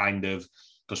you kind of,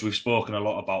 because we've spoken a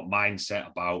lot about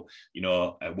mindset, about, you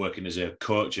know, working as a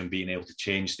coach and being able to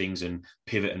change things and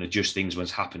pivot and adjust things when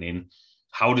it's happening.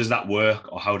 How does that work,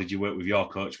 or how did you work with your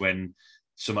coach when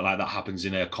something like that happens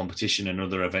in a competition and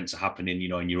other events are happening,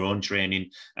 in your own training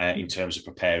in terms of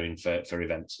preparing for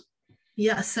events?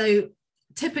 Yeah, so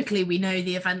typically we know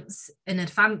the events in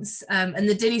advance, and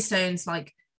the Dinny Stones,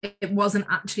 like, it wasn't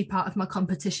actually part of my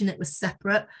competition, it was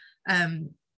separate.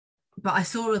 But I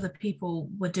saw other people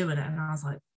were doing it and I was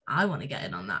like, I want to get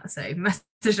in on that. So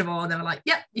messaged them all and they were like,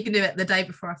 yeah, you can do it the day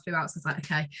before I flew out. So I was like,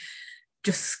 okay,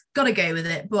 just got to go with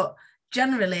it. But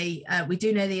generally, we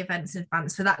do know the events in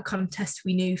advance. For that contest,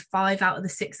 we knew 5 out of the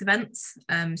 6 events.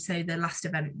 So the last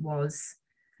event was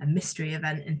a mystery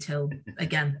event until,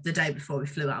 again, the day before we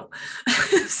flew out.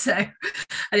 So I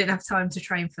didn't have time to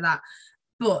train for that.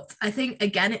 But I think,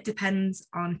 again, it depends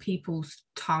on people's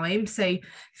time. So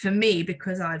for me,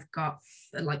 because I've got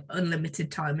like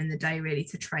unlimited time in the day really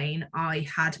to train, I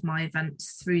had my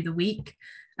events through the week.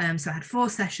 So I had 4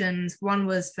 sessions. One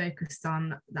was focused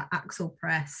on the axle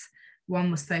press.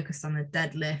 One was focused on the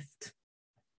deadlift.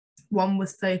 One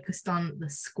was focused on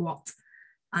the squat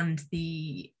and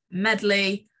the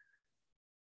medley.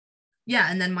 Yeah,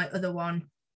 and then my other one,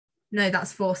 no,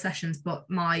 that's 4 sessions, but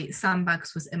my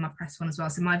sandbags was in my press one as well.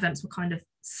 So my events were kind of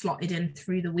slotted in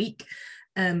through the week,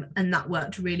 and that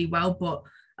worked really well. But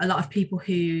a lot of people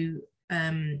who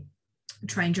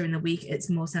train during the week, it's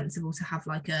more sensible to have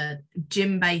like a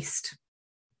gym-based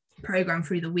program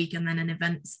through the week and then an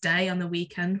events day on the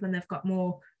weekend when they've got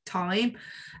more time.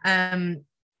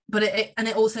 But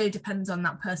it also depends on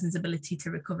that person's ability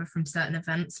to recover from certain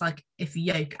events. Like if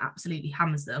yoke absolutely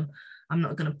hammers them, I'm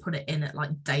not going to put it in at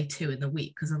like day 2 in the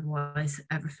week, because otherwise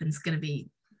everything's going to be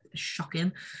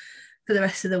shocking for the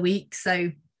rest of the week.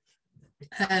 So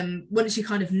once you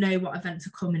kind of know what events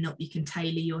are coming up, you can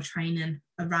tailor your training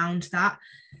around that.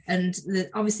 And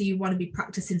obviously you want to be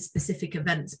practicing specific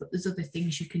events, but there's other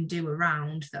things you can do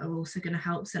around that are also going to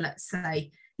help. So let's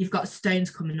say you've got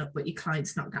stones coming up, but your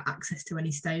client's not got access to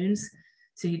any stones.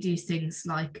 So you do things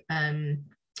like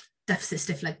deficit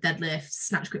stiff leg deadlifts,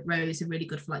 snatch grip rows are really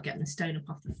good for like getting the stone up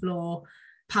off the floor.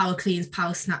 Power cleans,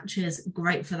 power snatches,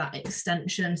 great for that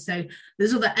extension. So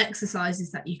there's other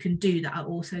exercises that you can do that are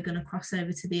also going to cross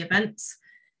over to the events.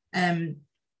 And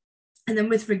then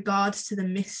with regards to the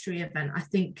mystery event, I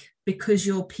think because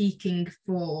you're peaking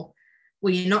for,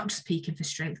 well, you're not just peaking for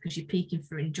strength, because you're peaking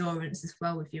for endurance as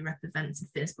well with your rep events and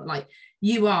fitness, but like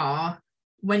you are,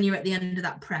 when you're at the end of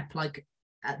that prep, like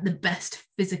at the best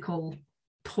physical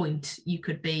point you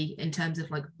could be in terms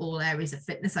of like all areas of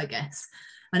fitness, I guess.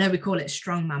 I know we call it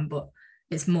strongman, but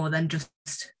it's more than just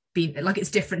being like,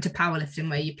 it's different to powerlifting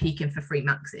where you're peaking for 3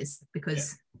 maxes,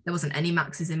 because there wasn't any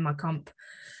maxes in my comp.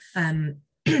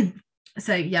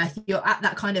 So yeah, you're at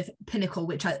that kind of pinnacle,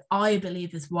 which I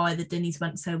believe is why the Dinnies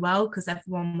went so well, because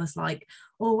everyone was like,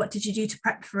 oh, what did you do to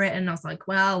prep for it? And I was like,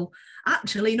 well,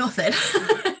 actually nothing.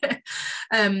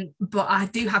 But I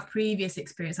do have previous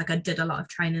experience. Like I did a lot of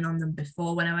training on them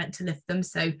before when I went to lift them.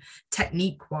 So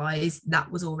technique wise, that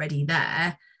was already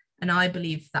there. And I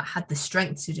believe that had the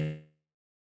strength to do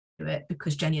it,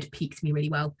 because Jenny had peaked me really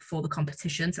well before the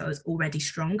competition. So I was already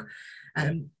strong.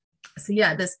 So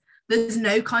yeah, there's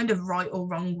no kind of right or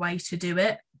wrong way to do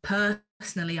it.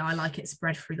 Personally, I like it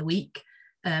spread through the week.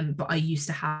 But I used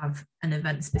to have an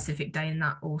event specific day and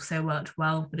that also worked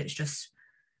well, but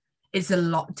it's a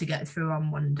lot to get through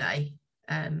on one day.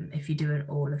 If you're doing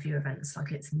all of your events,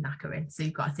 like it's knackering. So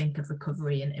you've got to think of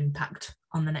recovery and impact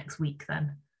on the next week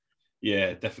then.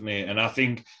 Yeah, definitely. And I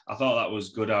thought that was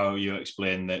good how you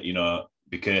explained that,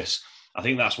 because I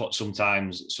think that's what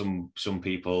sometimes some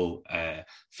people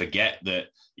forget, that,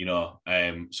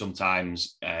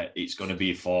 sometimes it's going to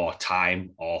be for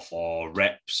time or for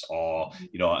reps, or,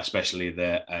 especially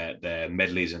the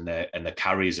medleys and the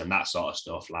carries and that sort of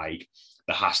stuff. Like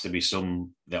there has to be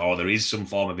there is some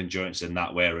form of endurance in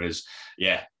that. Whereas,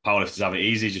 yeah, powerlifters have it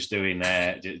easy just doing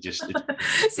just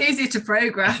it's easier to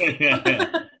program.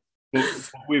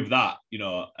 But with that,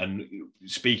 and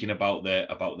speaking about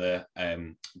the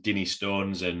Dinny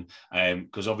Stones, and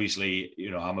because obviously,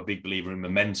 I'm a big believer in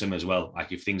momentum as well.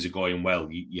 Like if things are going well,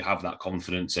 you have that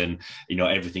confidence, and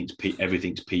everything's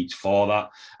peaked for that.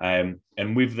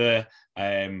 And with the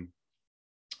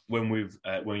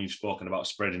when you've spoken about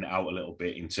spreading it out a little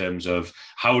bit in terms of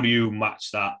how do you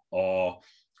match that, or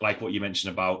like what you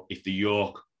mentioned about if the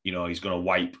yoke, he's going to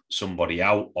wipe somebody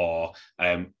out, or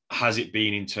has it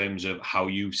been in terms of how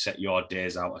you set your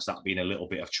days out? Has that been a little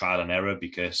bit of trial and error?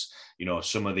 Because,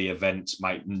 some of the events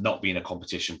might not be in a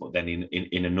competition, but then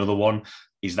in another one,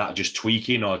 is that just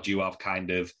tweaking, or do you have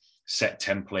kind of set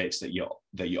templates that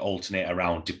you alternate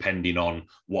around depending on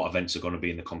what events are going to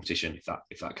be in the competition,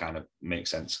 if that kind of makes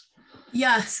sense?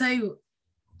 Yeah, so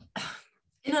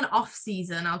in an off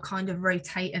season, I'll kind of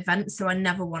rotate events. So I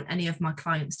never want any of my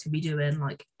clients to be doing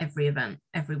like every event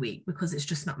every week, because it's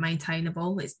just not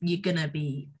maintainable. You're going to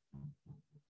be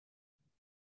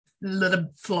a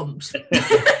little flumped.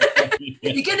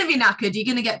 You're going to be knackered, you're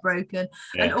going to get broken.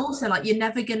 Yeah. And also, like, you're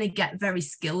never going to get very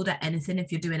skilled at anything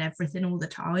if you're doing everything all the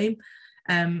time.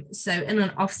 So in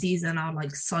an off season, I'll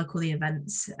like cycle the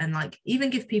events and like even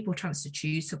give people a chance to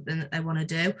choose something that they want to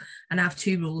do. And I have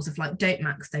 2 rules of like, don't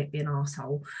be an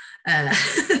arsehole,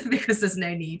 because there's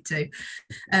no need to.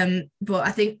 But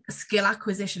I think skill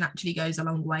acquisition actually goes a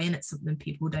long way, and it's something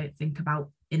people don't think about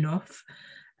enough.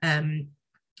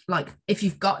 Like if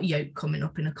you've got yoke coming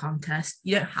up in a contest,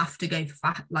 you don't have to go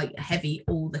fat, like heavy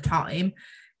all the time.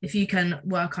 If you can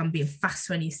work on being fast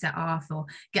when you set off, or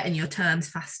getting your turns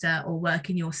faster, or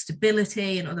working your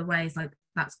stability in other ways, like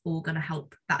that's all going to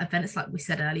help that event. It's like we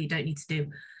said earlier, you don't need to do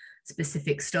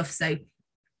specific stuff. So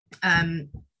in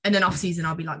an off season,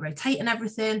 I'll be like rotating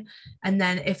everything. And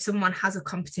then if someone has a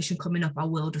competition coming up, I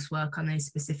will just work on those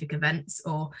specific events.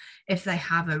 Or if they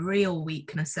have a real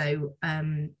weakness, so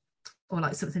or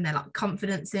like something they lack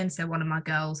confidence in. So one of my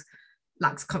girls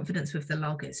lacks confidence with the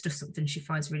log. It's just something she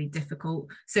finds really difficult.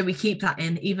 So we keep that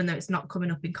in, even though it's not coming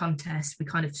up in contest. We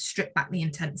kind of strip back the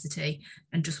intensity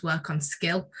and just work on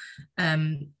skill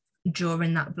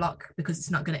during that block, because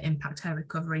it's not going to impact her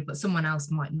recovery, but someone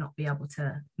else might not be able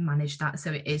to manage that.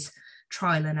 So it is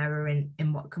trial and error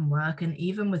in what can work. And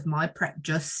even with my prep,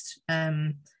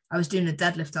 I was doing a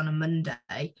deadlift on a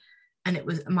Monday, and it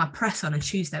was my press on a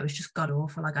Tuesday was just god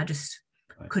awful. Like I just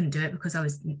couldn't do it because I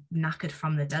was knackered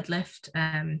from the deadlift.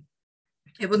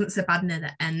 It wasn't so bad near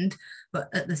the end, but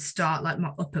at the start, like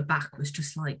my upper back was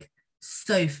just like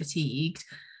so fatigued.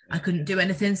 I couldn't do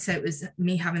anything. So it was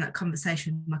me having that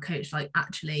conversation with my coach, like,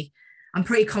 actually, I'm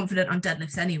pretty confident on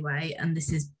deadlifts anyway, and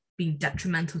this is being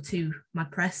detrimental to my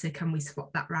press. So can we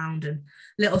swap that round, and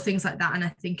little things like that. And I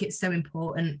think it's so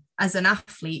important as an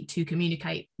athlete to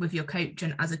communicate with your coach,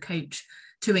 and as a coach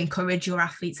to encourage your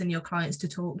athletes and your clients to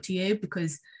talk to you,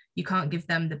 because you can't give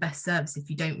them the best service if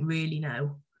you don't really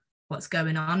know what's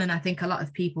going on. And I think a lot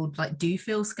of people like do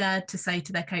feel scared to say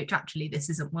to their coach, actually, this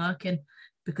isn't working,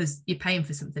 because you're paying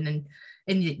for something, and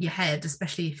in your head,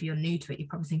 especially if you're new to it, you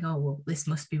probably think, oh, well, this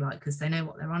must be right because they know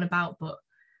what they're on about. But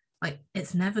like,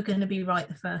 it's never going to be right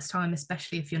the first time,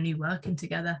 especially if you're new working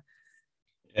together.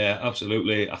 Yeah,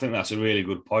 absolutely. I think that's a really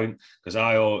good point, because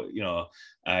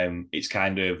it's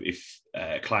kind of, if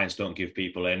clients don't give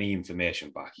people any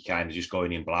information back, you're kind of just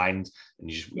going in blind, and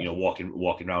you just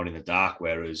walking around in the dark.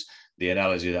 Whereas the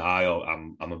analogy that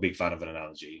I'm a big fan of an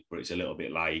analogy, but it's a little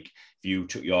bit like if you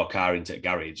took your car into a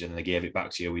garage and they gave it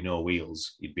back to you with no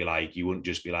wheels, you wouldn't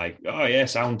just be like, oh yeah,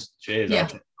 sound, cheers. Yeah.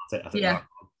 I'll take that.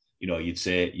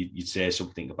 You'd say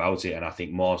something about it. And I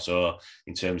think more so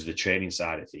in terms of the training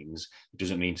side of things, it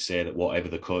doesn't mean to say that whatever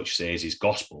the coach says is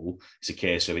gospel. It's a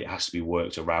case of it has to be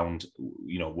worked around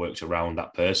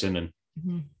that person. And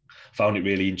found it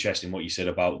really interesting what you said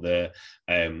about the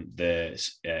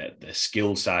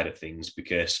skill side of things,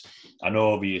 because I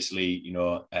know obviously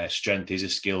strength is a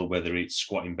skill, whether it's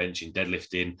squatting, benching,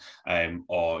 deadlifting,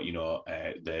 or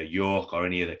the yoke or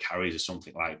any of the carries or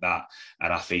something like that.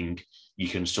 And I think you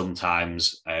can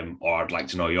sometimes, or I'd like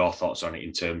to know your thoughts on it,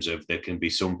 in terms of there can be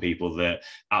some people that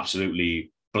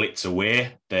absolutely blitz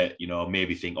away, that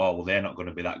maybe think, oh well, they're not going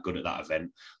to be that good at that event,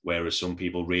 whereas some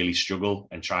people really struggle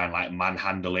and try and like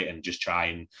manhandle it and just try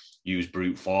and use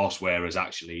brute force, whereas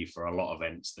actually for a lot of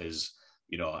events there's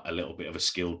a little bit of a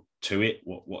skill to it.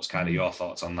 What's kind of your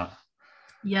thoughts on that?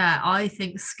 Yeah, I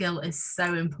think skill is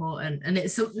so important, and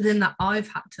it's something that I've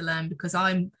had to learn, because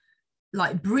I'm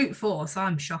like brute force,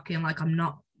 I'm shocking. Like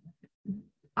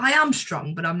I am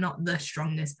strong, but I'm not the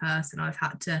strongest person. I've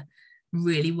had to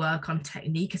really work on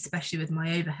technique, especially with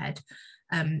my overhead,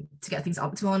 to get things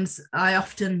optimal. And I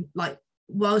often, like,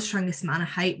 world's strongest man, I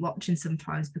hate watching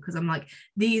sometimes, because I'm like,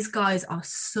 these guys are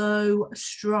so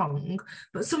strong,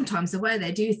 but sometimes the way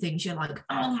they do things, you're like,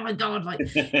 oh my god, like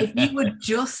if you would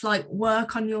just like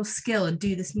work on your skill and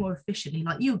do this more efficiently,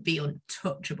 like you would be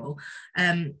untouchable.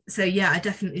 So yeah, I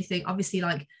definitely think, obviously,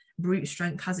 like, brute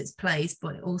strength has its place,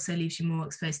 but it also leaves you more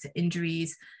exposed to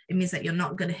injuries. It means that you're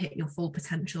not going to hit your full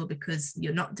potential because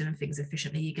you're not doing things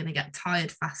efficiently. You're going to get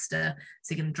tired faster,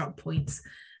 so you're going to drop points.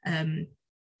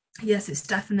 Yes, it's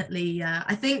definitely,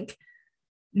 I think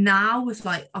now with,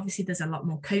 like, obviously there's a lot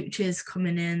more coaches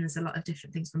coming in, there's a lot of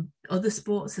different things from other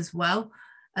sports as well,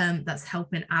 that's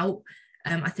helping out.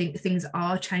 I think things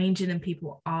are changing and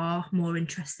people are more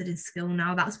interested in skill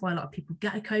now. That's why a lot of people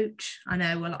get a coach. I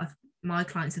know a lot of my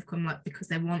clients have come, like, because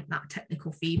they want that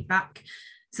technical feedback.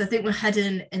 So I think we're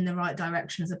heading in the right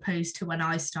direction as opposed to when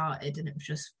I started and it was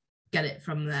just get it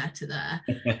from there to there.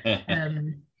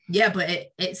 Yeah, but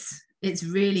it's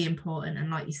really important. And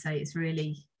like you say, it's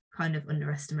really kind of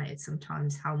underestimated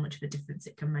sometimes how much of a difference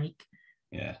it can make.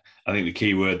 Yeah, I think the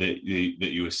key word that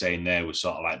you were saying there was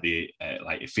sort of like the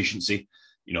like efficiency,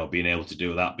 you know, being able to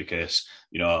do that, because,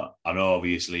 you know, I know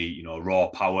obviously, you know, raw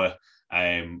power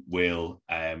will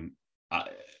I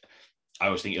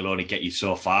always think it'll only get you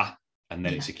so far. And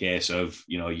then it's a case of,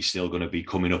 you know, you're still going to be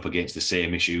coming up against the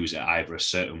same issues at either a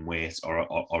certain weight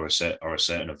or a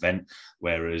certain event.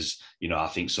 Whereas, you know, I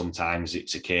think sometimes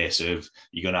it's a case of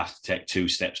you're going to have to take 2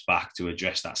 steps back to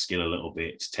address that skill a little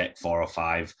bit, to take 4 or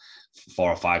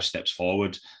 5 steps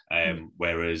forward.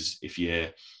 Whereas if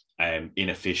you're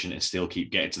inefficient and still keep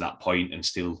getting to that point and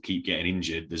still keep getting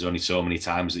injured, there's only so many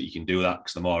times that you can do that,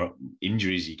 because the more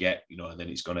injuries you get, you know, and then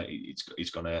it's gonna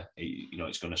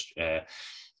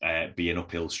be an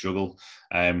uphill struggle.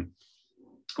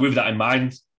 With that in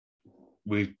mind,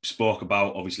 we spoke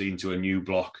about obviously into a new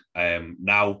block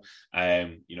now,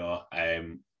 you know,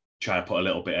 trying to put a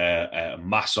little bit of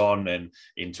mass on and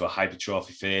into a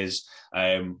hypertrophy phase.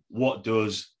 What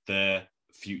does the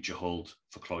future hold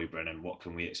for Chloe Brennan? What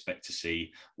can we expect to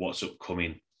see? What's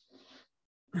upcoming?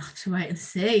 I'll have to wait and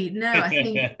see. No, I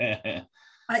think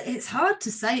it's hard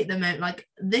to say at the moment. Like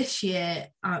this year,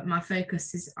 my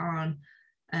focus is on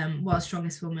World's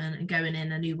Strongest Woman and going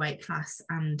in a new weight class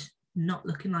and not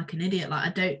looking like an idiot.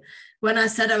 Like when I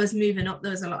said I was moving up,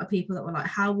 there was a lot of people that were like,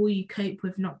 how will you cope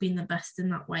with not being the best in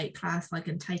that weight class, like,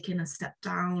 and taking a step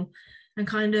down? And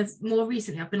kind of more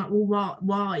recently, I've been like, well,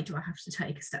 why do I have to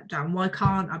take a step down? Why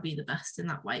can't I be the best in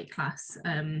that weight class?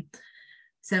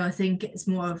 So I think it's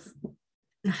more of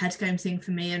a headgame thing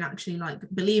for me, and actually like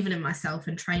believing in myself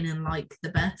and training like the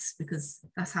best, because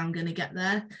that's how I'm going to get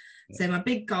there. So my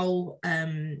big goal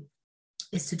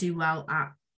is to do well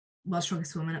at World's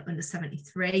Strongest Woman at under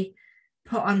 73,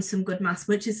 put on some good mass,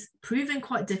 which is proving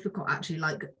quite difficult actually.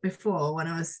 Like before, when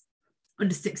I was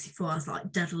under 64, I was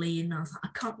like dead lean. I was like, I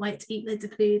can't wait to eat loads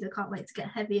of food. I can't wait to get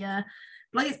heavier.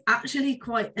 Like it's actually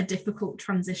quite a difficult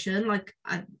transition. Like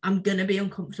I'm going to be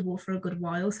uncomfortable for a good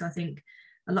while. So I think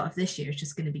a lot of this year is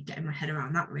just going to be getting my head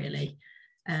around that really,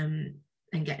 and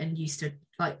getting used to,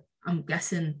 like, I'm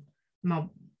guessing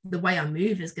the way I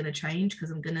move is going to change because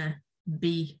I'm going to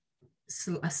be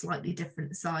a slightly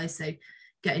different size. So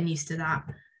getting used to that.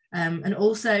 And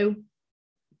also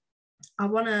I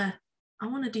want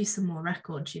to do some more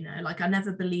records, you know, like I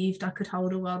never believed I could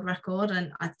hold a world record.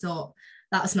 And I thought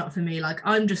that's not for me. Like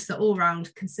I'm just the all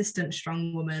round consistent,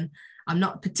 strong woman. I'm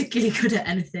not particularly good at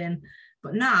anything,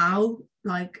 but now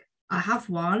like I have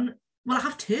one. Well, I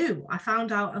have 2. I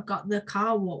found out I've got the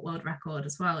car walk world record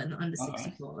as well in the under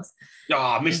 64s. Oh,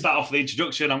 I missed that off the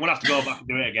introduction. I'm going to have to go back and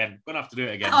do it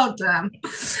again. Oh, damn.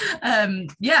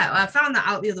 Yeah, I found that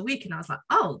out the other week and I was like,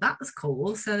 oh, that was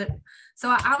cool. So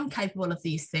I am capable of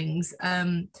these things.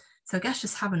 So I guess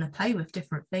just having a play with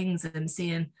different things and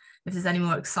seeing if there's any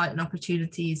more exciting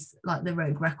opportunities like the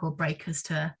rogue record breakers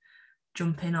to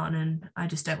jump in on. And I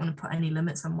just don't want to put any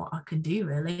limits on what I can do,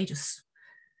 really. Just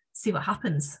see what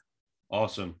happens.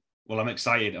 Awesome. Well, I'm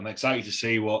excited. I'm excited to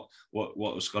see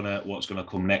what's gonna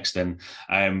come next. And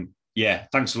yeah,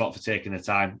 thanks a lot for taking the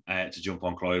time to jump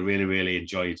on, Chloe. Really, really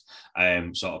enjoyed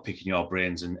sort of picking your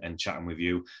brains and chatting with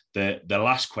you. The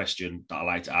last question that I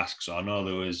like to ask. So I know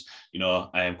there was, you know,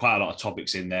 quite a lot of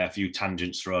topics in there, a few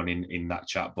tangents thrown in that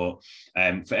chat. But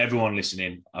for everyone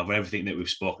listening, of everything that we've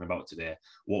spoken about today,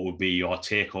 what would be your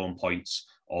take-home points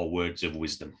or words of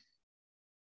wisdom?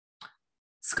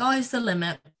 Sky's the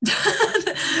limit.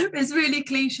 It's really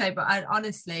cliche, but I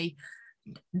honestly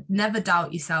never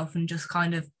doubt yourself and just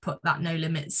kind of put that no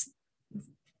limits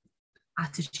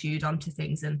attitude onto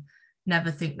things and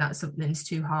never think that something's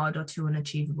too hard or too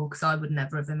unachievable, because I would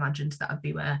never have imagined that I'd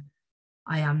be where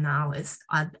I am now.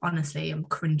 I honestly am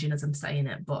cringing as I'm saying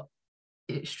it, but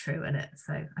it's true, isn't it?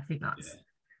 So I think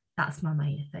that's my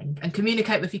main thing. And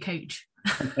communicate with your coach.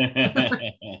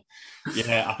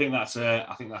 Yeah, I think that's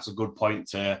a good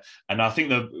point, and I think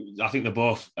they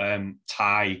both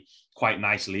tie quite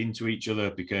nicely into each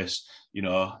other, because, you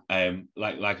know,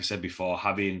 like I said before,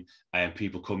 having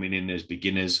people coming in as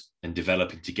beginners and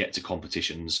developing to get to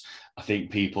competitions, I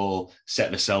think people set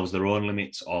themselves their own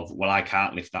limits of, well, I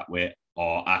can't lift that weight,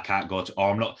 or I can't go to, or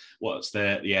I'm not, what's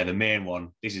the main one,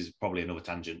 this is probably another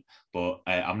tangent, but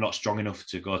I'm not strong enough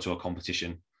to go to a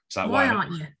competition. It's like, why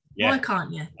aren't you? Yeah. Why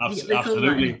can't you?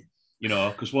 Absolutely. You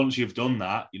know, because once you've done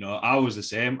that, you know, I was the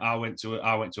same. I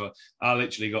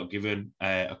literally got given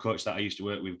a coach that I used to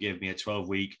work with gave me a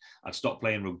 12-week. I'd stopped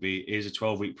playing rugby. Here's a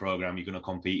 12-week program. You're going to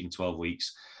compete in 12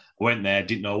 weeks. went there,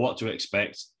 didn't know what to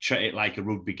expect, treat it like a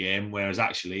rugby game, whereas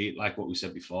actually, like what we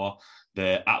said before,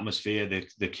 the atmosphere,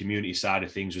 the community side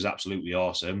of things was absolutely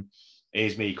awesome.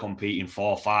 Here's me competing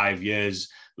 4 or 5 years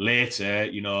later,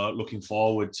 you know, looking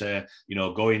forward to, you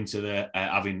know, going to the,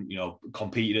 having, you know,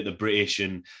 competed at the British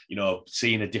and, you know,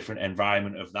 seeing a different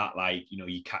environment of that, like, you know,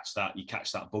 you catch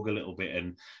that bug a little bit.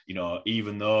 And, you know,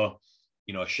 even though,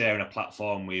 you know, sharing a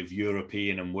platform with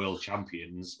European and world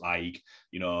champions, like,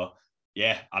 you know,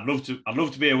 yeah, I'd love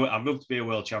to be a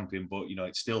world champion, but you know,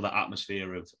 it's still that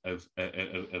atmosphere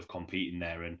of competing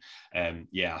there. And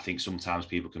yeah, I think sometimes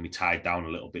people can be tied down a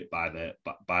little bit by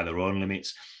their own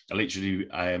limits. I literally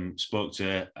spoke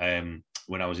to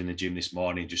when I was in the gym this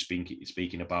morning, just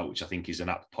speaking about, which I think is an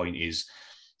apt point, is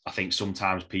I think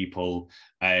sometimes people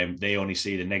they only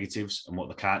see the negatives and what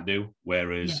they can't do,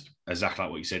 whereas exactly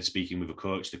like what you said, speaking with a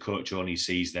coach, the coach only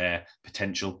sees their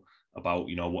potential about,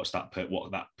 you know, what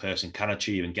that person can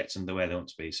achieve and gets them the way they want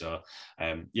to be. So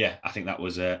yeah, I think that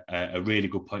was a really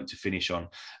good point to finish on.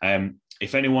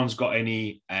 If anyone's got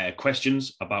any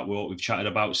questions about what we've chatted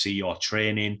about, see your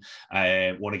training,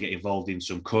 want to get involved in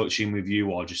some coaching with you,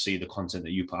 or just see the content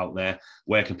that you put out there,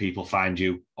 where can people find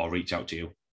you or reach out to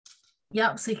you?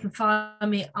 Yep, so you can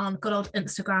find me on good old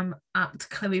Instagram at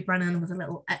Chloe Brennan with a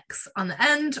little X on the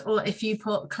end, or if you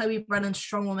put Chloe Brennan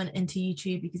Strong Woman into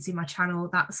YouTube, you can see my channel.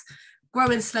 That's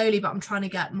growing slowly, but I'm trying to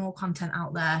get more content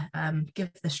out there.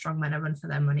 Give the strong men a run for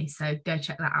their money, so go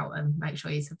check that out and make sure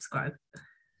you subscribe.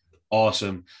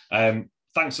 Awesome.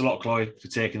 Thanks a lot, Chloe, for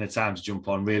taking the time to jump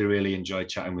on. Really, really enjoyed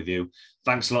chatting with you.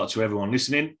 Thanks a lot to everyone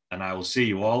listening, and I will see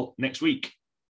you all next week.